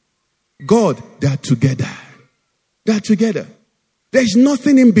 God, they are together. They are together. There's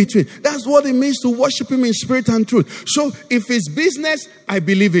nothing in between. That's what it means to worship him in spirit and truth. So if it's business, I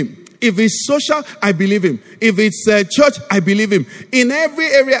believe him. If it's social, I believe him. If it's church, I believe him. In every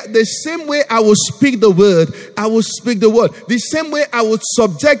area, the same way I will speak the word, I will speak the word. The same way I will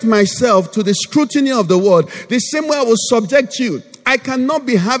subject myself to the scrutiny of the word. The same way I will subject you. I cannot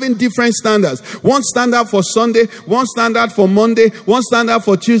be having different standards. One standard for Sunday, one standard for Monday, one standard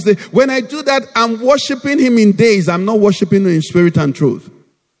for Tuesday. When I do that, I'm worshiping him in days. I'm not worshiping him in spirit and truth.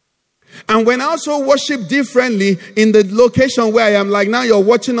 And when I also worship differently in the location where I am, like now you're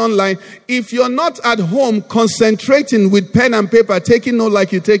watching online, if you're not at home concentrating with pen and paper, taking note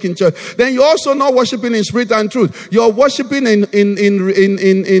like you take in church, then you're also not worshiping in spirit and truth. You're worshiping in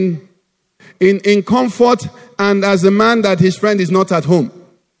comfort and as a man that his friend is not at home.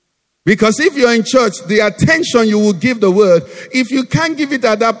 Because if you're in church, the attention you will give the word, if you can't give it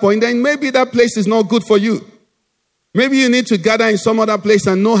at that point, then maybe that place is not good for you. Maybe you need to gather in some other place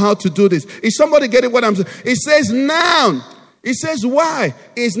and know how to do this. Is somebody getting what I'm saying? It says now. It says why?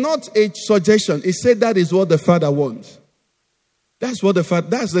 It's not a suggestion. It said that is what the Father wants. That's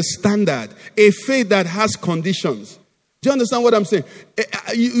the standard. A faith that has conditions. Do you understand what I'm saying?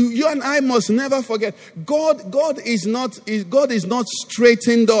 You and I must never forget. God is not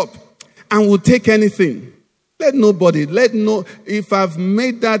straightened up and will take anything. If I've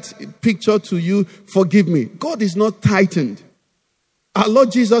made that picture to you, forgive me. God is not tightened. Our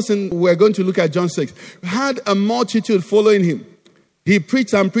Lord Jesus, and we're going to look at John 6, had a multitude following him. He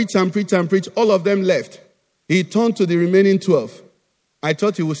preached and preached and preached and preached. All of them left. He turned to the remaining 12. I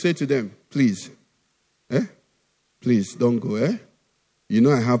thought he would say to them, please, please don't go, I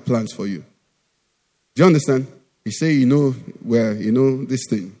have plans for you. Do you understand? He said, this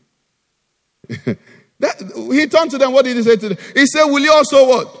thing. He turned to them. What did he say to them? He said, will you also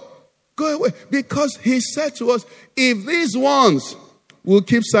what? Go away. Because he said to us, if these ones will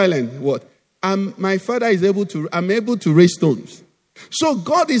keep silent, what? My Father is I'm able to raise stones. So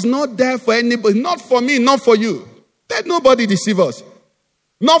God is not there for anybody, not for me, not for you. Let nobody deceive us.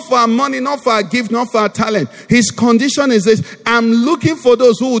 Not for our money, not for our gift, not for our talent. His condition is this: I'm looking for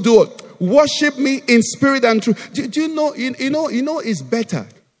those who will do it. Worship me in spirit and truth. Do you know it's better.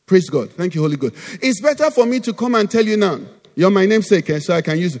 Praise God. Thank you, Holy Ghost. It's better for me to come and tell you now. You're my namesake, so I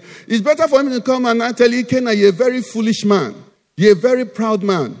can use it. It's better for me to come and I tell you, Kenna, you're a very foolish man. You're a very proud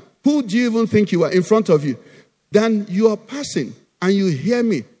man. Who do you even think you are in front of you? Then you are passing and you hear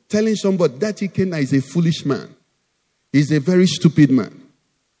me telling somebody that Kenna is a foolish man. He's a very stupid man.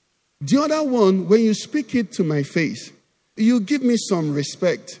 The other one, when you speak it to my face, you give me some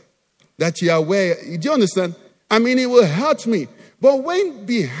respect that you are aware. Do you understand? I mean, it will hurt me. But when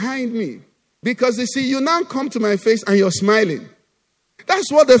behind me, because you see, you now come to my face and you're smiling.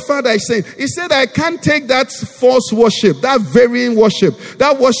 That's what the Father is saying. He said, I can't take that false worship, that varying worship,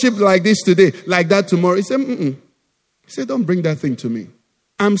 that worship like this today, like that tomorrow. He said, He said, don't bring that thing to me.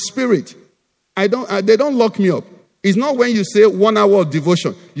 I'm spirit. They don't lock me up. It's not when you say 1 hour of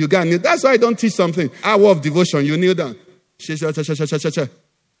devotion, you got kneel. That's why I don't teach something. Hour of devotion, you kneel down.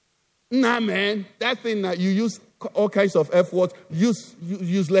 Nah, man. That thing that you use all kinds of F words,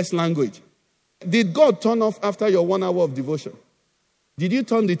 useless language. Did God turn off after your 1 hour of devotion? Did you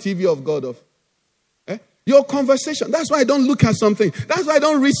turn the TV of God off? Your conversation. That's why I don't look at something. That's why I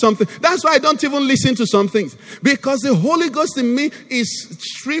don't read something. That's why I don't even listen to some things. Because the Holy Ghost in me is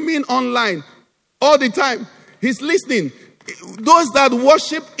streaming online all the time. He's listening. Those that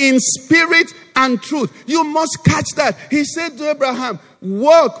worship in spirit and truth. You must catch that. He said to Abraham,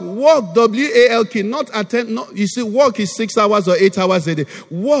 walk, W-A-L-K, not attend. You see, walk is 6 hours or 8 hours a day.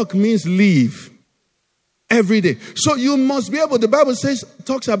 Walk means live every day. So you must be able, the Bible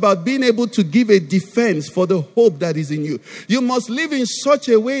talks about being able to give a defense for the hope that is in you. You must live in such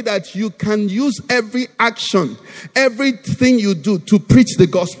a way that you can use every action, everything you do to preach the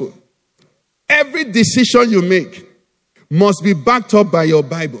gospel. Every decision you make must be backed up by your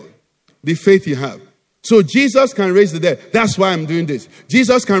Bible, the faith you have. So Jesus can raise the dead. That's why I'm doing this.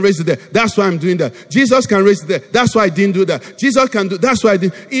 Jesus can raise the dead. That's why I'm doing that. Jesus can raise the dead. That's why I didn't do that. Jesus can do. That's why I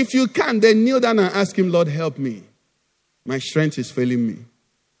did. If you can, then kneel down and ask him, Lord, help me. My strength is failing me.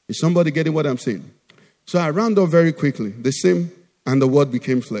 Is somebody getting what I'm saying? So I round up very quickly. The same, and the word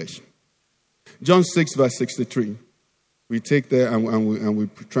became flesh. John 6 verse 63. We take there and we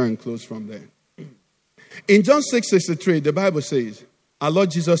try and close from there. In John 6:63, the Bible says, our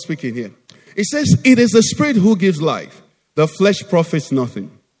Lord Jesus speaking here, it says, it is the Spirit who gives life. The flesh profits nothing.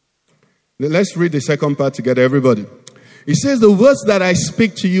 Let's read the second part together, everybody. It says, the words that I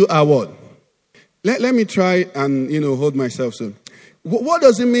speak to you are what? Let me try and, hold myself soon. What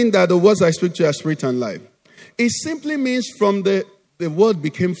does it mean that the words I speak to you are spirit and life? It simply means from the word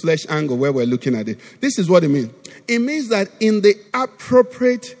became flesh angle where we're looking at it. This is what it means. It means that in the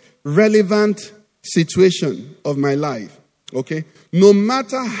appropriate, relevant situation of my life, okay, no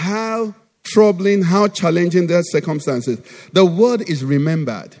matter how troubling, how challenging their circumstances, the word is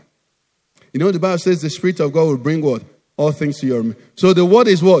remembered. The Bible says the Spirit of God will bring what? All things to your remembrance. So the word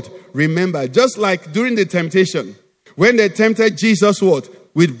is what? Remember. Just like during the temptation, when they tempted Jesus, what?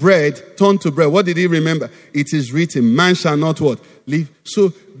 With bread, turned to bread. What did he remember? It is written, man shall not what? Live. So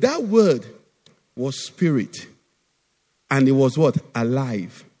that word was spirit. And it was what?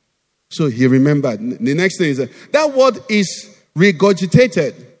 Alive. So he remembered. The next thing is that word is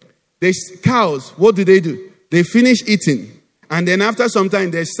regurgitated. Cows, what do? They finish eating. And then after some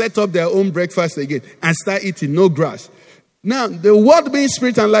time, they set up their own breakfast again and start eating, no grass. Now, the word being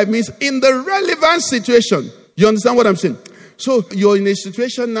spirit and life means in the relevant situation. You understand what I'm saying? So you're in a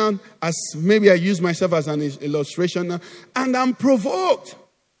situation now, as maybe I use myself as an illustration now, and I'm provoked.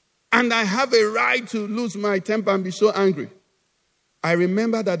 And I have a right to lose my temper and be so angry. I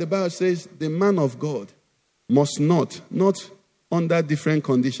remember that the Bible says the man of God must not under different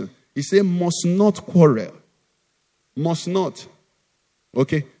conditions. He said must not quarrel. Must not.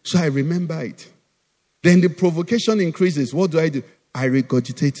 Okay? So I remember it. Then the provocation increases. What do? I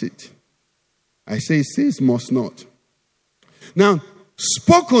regurgitate it. I say it says must not. Now,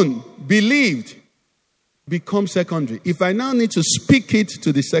 spoken, believed, becomes secondary. If I now need to speak it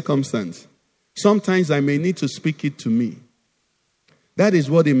to the circumstance, sometimes I may need to speak it to me. That is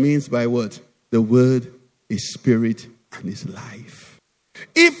what it means by what? The word is spirit and is life.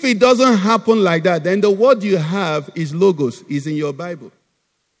 If it doesn't happen like that, then the word you have is logos, is in your Bible.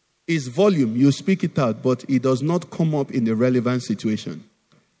 Is volume, you speak it out, but it does not come up in the relevant situation.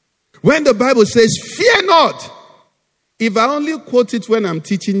 When the Bible says, fear not, if I only quote it when I'm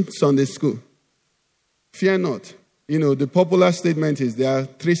teaching Sunday school, fear not. The popular statement is there are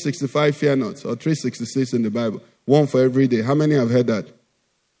 365 fear nots or 366 in the Bible. One for every day. How many have heard that?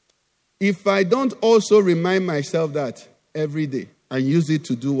 If I don't also remind myself that every day and use it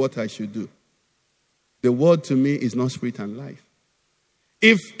to do what I should do, the word to me is not spirit and life.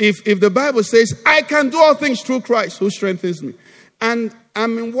 If the Bible says, I can do all things through Christ who strengthens me, and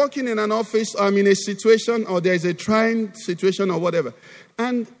I'm working in an office, or I'm in a situation, or there's a trying situation or whatever,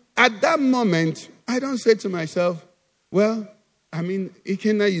 and at that moment, I don't say to myself, well,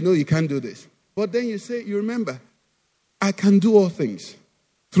 Ikenna, you can't do this. But then you remember, I can do all things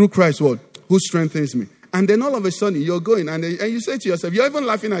through Christ, what? Who strengthens me. And then all of a sudden, you're going, and you say to yourself, you're even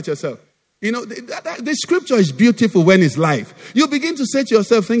laughing at yourself. The scripture is beautiful when it's live. You begin to say to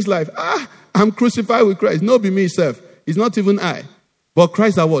yourself things like, I'm crucified with Christ. No, be me, self. It's not even I. But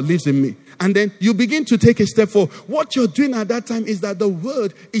Christ that what lives in me. And then you begin to take a step forward. What you're doing at that time is that the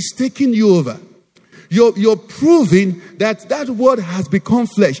word is taking you over. You're proving that word has become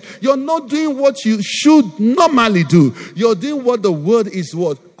flesh. You're not doing what you should normally do. You're doing what the word is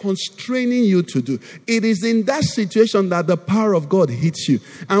what? Constraining you to do. It is in that situation that the power of God hits you.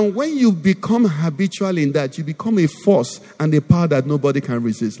 And when you become habitual in that, you become a force and a power that nobody can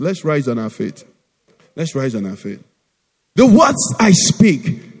resist. Let's rise on our feet. Let's rise on our feet. The words I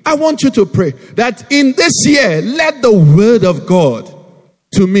speak, I want you to pray that in this year, let the word of God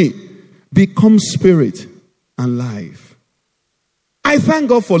to me become spirit and life. I thank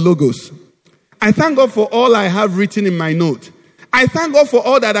God for logos. I thank God for all I have written in my note. I thank God for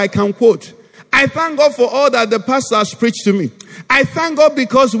all that I can quote. I thank God for all that the pastor has preached to me. I thank God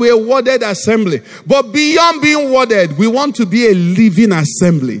because we're a worded assembly. But beyond being worded, we want to be a living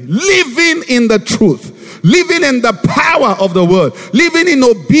assembly. Living in the truth. Living in the power of the word. Living in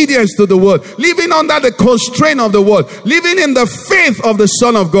obedience to the word. Living under the constraint of the word. Living in the faith of the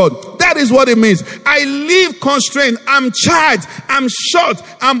Son of God. That That is what it means. I live constrained. I'm charged. I'm shot.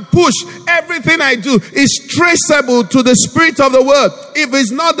 I'm pushed. Everything I do is traceable to the Spirit of the Word. If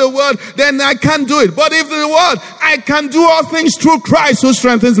it's not the Word, then I can't do it. But if the Word, I can do all things through Christ who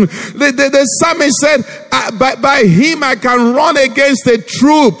strengthens me. The psalmist said, by him I can run against a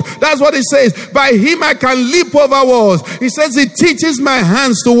troop. That's what he says. By him I can leap over walls. He says he teaches my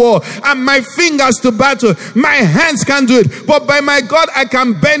hands to war and my fingers to battle. My hands can do it, but by my God I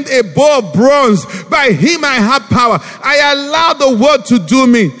can bend a bow of bronze. By him I have power. I allow the word to do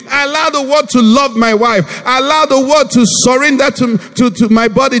me. I allow the word to love my wife. I allow the word to surrender to my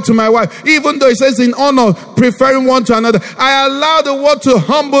body, to my wife, even though it says in honor, preferring one to another. I allow the word to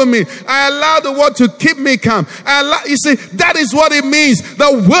humble me. I allow the word to keep me calm. You see, that is what it means.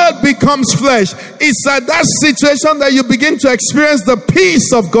 The word becomes flesh. It's at that situation that you begin to experience the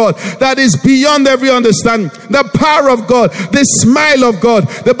peace of God that is beyond every understanding. The power of God, the smile of God.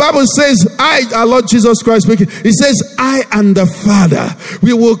 The Bible says, our Lord Jesus Christ speaking, He says, I and the Father,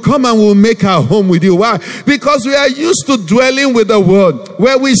 we will come and we'll make our home with you. Why? Because we are used to dwelling with the word,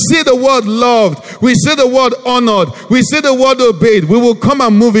 where we see the word loved, we see the word honored, we see the word obeyed. We will come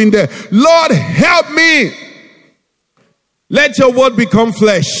and move in there. Lord, help me. Let your word become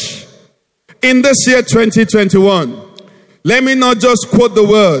flesh. In this year 2021, let me not just quote the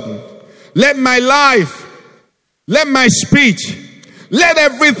word. Let my life, let my speech, let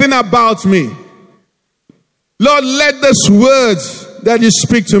everything about me, Lord, let these words that you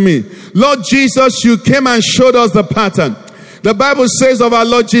speak to me. Lord Jesus, you came and showed us the pattern. The Bible says of our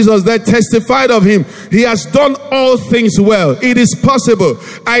Lord Jesus, that testified of him, he has done all things well. It is possible.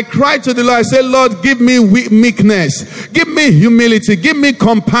 I cried to the Lord, I said, Lord, give me meekness, give me humility, give me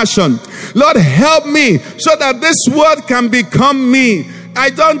compassion. Lord, help me so that this word can become me. I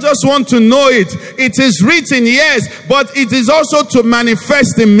don't just want to know it. It is written, yes, but it is also to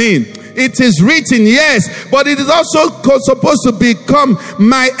manifest in me. It is written, yes, but it is also supposed to become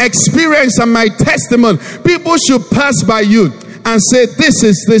my experience and my testimony. People should pass by you and say, this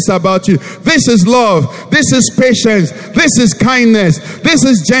is this about you. This is love. This is patience. This is kindness. This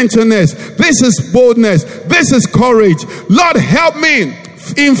is gentleness. This is boldness. This is courage. Lord, help me.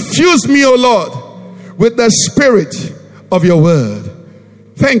 Infuse me, O Lord, with the spirit of your word.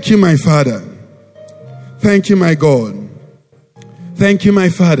 Thank you, my Father. Thank you, my God. Thank you, my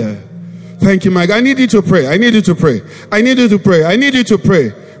Father. Thank you, my God. I need you to pray. I need you to pray. I need you to pray. I need you to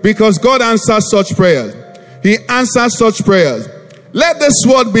pray. Because God answers such prayers. He answers such prayers. Let this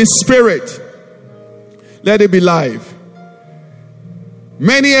word be spirit. Let it be life.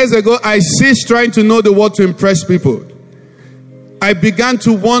 Many years ago, I ceased trying to know the word to impress people. I began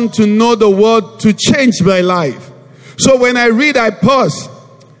to want to know the word to change my life. So when I read, I pause.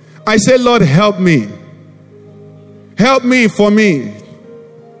 I say, Lord, help me. Help me for me.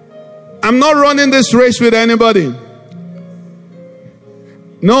 I'm not running this race with anybody.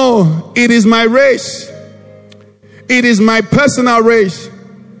 No, it is my race. It is my personal race.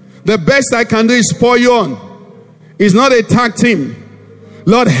 The best I can do is pour you on. It's not a tag team.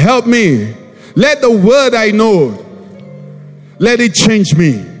 Lord, help me. Let the word I know, let it change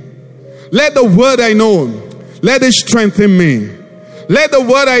me. Let the word I know, let it strengthen me. Let the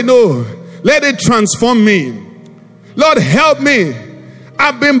word I know, let it transform me. Lord, help me.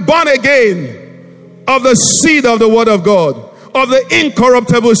 I've been born again of the seed of the word of God, of the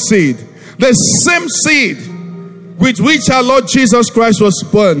incorruptible seed, the same seed with which our Lord Jesus Christ was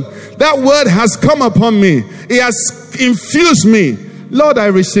born. That word has come upon me. It has infused me. Lord, I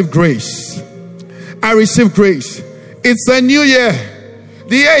receive grace. I receive grace. It's a new year.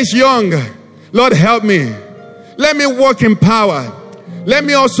 The year is young. Lord, help me. Let me walk in power. Let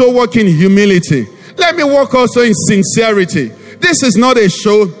me also walk in humility. Let me walk also in sincerity. This is not a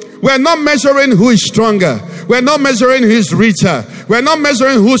show. We're not measuring who is stronger. We're not measuring who is richer. We're not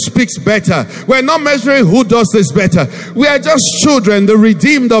measuring who speaks better. We're not measuring who does this better. We are just children, the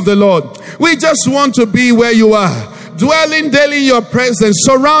redeemed of the Lord. We just want to be where you are, dwelling daily in your presence,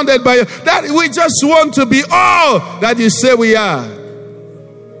 surrounded by that. We just want to be all that you say we are.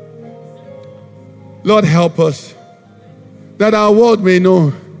 Lord, help us that our world may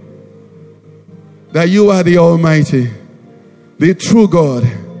know that you are the Almighty, the true God,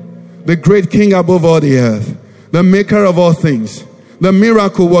 the great King above all the earth, the maker of all things, the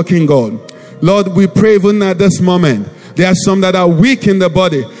miracle working God. Lord, we pray even at this moment, there are some that are weak in the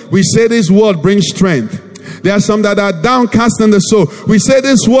body. We say this word brings strength. There are some that are downcast in the soul. We say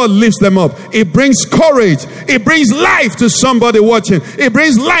this word lifts them up. It brings courage. It brings life to somebody watching. It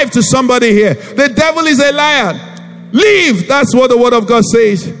brings life to somebody here. The devil is a liar. Leave. That's what the word of God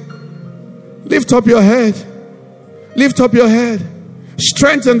says. Lift up your head. Lift up your head.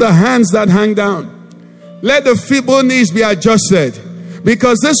 Strengthen the hands that hang down. Let the feeble knees be adjusted,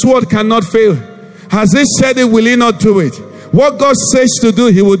 because this word cannot fail. Has he said it, will he not do it? What God says to do,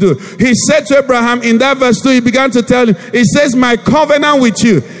 he will do. He said to Abraham in that verse 2, he began to tell him, he says, my covenant with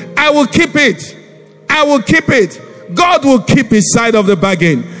you, I will keep it. I will keep it. God will keep his side of the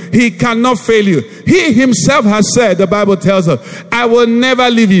bargain. He cannot fail you. He himself has said, the Bible tells us, I will never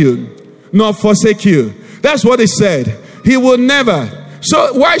leave you nor forsake you. That's what he said. He will never.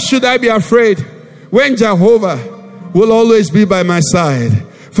 So why should I be afraid when Jehovah will always be by my side?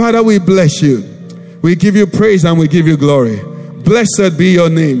 Father, we bless you. We give you praise and we give you glory. Blessed be your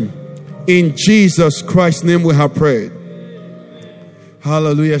name. In Jesus Christ's name we have prayed.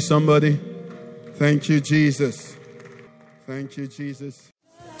 Hallelujah, somebody. Thank you, Jesus. Thank you, Jesus.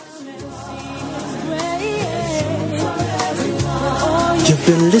 You've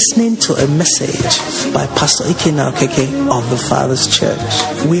been listening to a message by Pastor Ikenna Okeke of the Father's Church.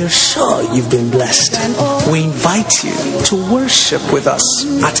 We are sure you've been blessed. We invite you to worship with us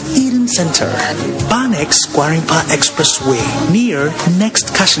at Eden Center, Banex Gwarimpa Expressway, near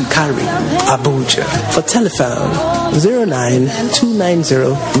Next Cash and Carry, Abuja. For telephone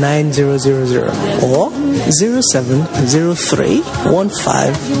 09-290-9000 or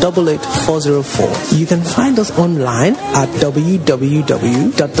 0703-1588-404. You can find us online at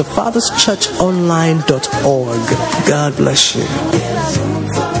www.thefatherschurchonline.org. God bless you.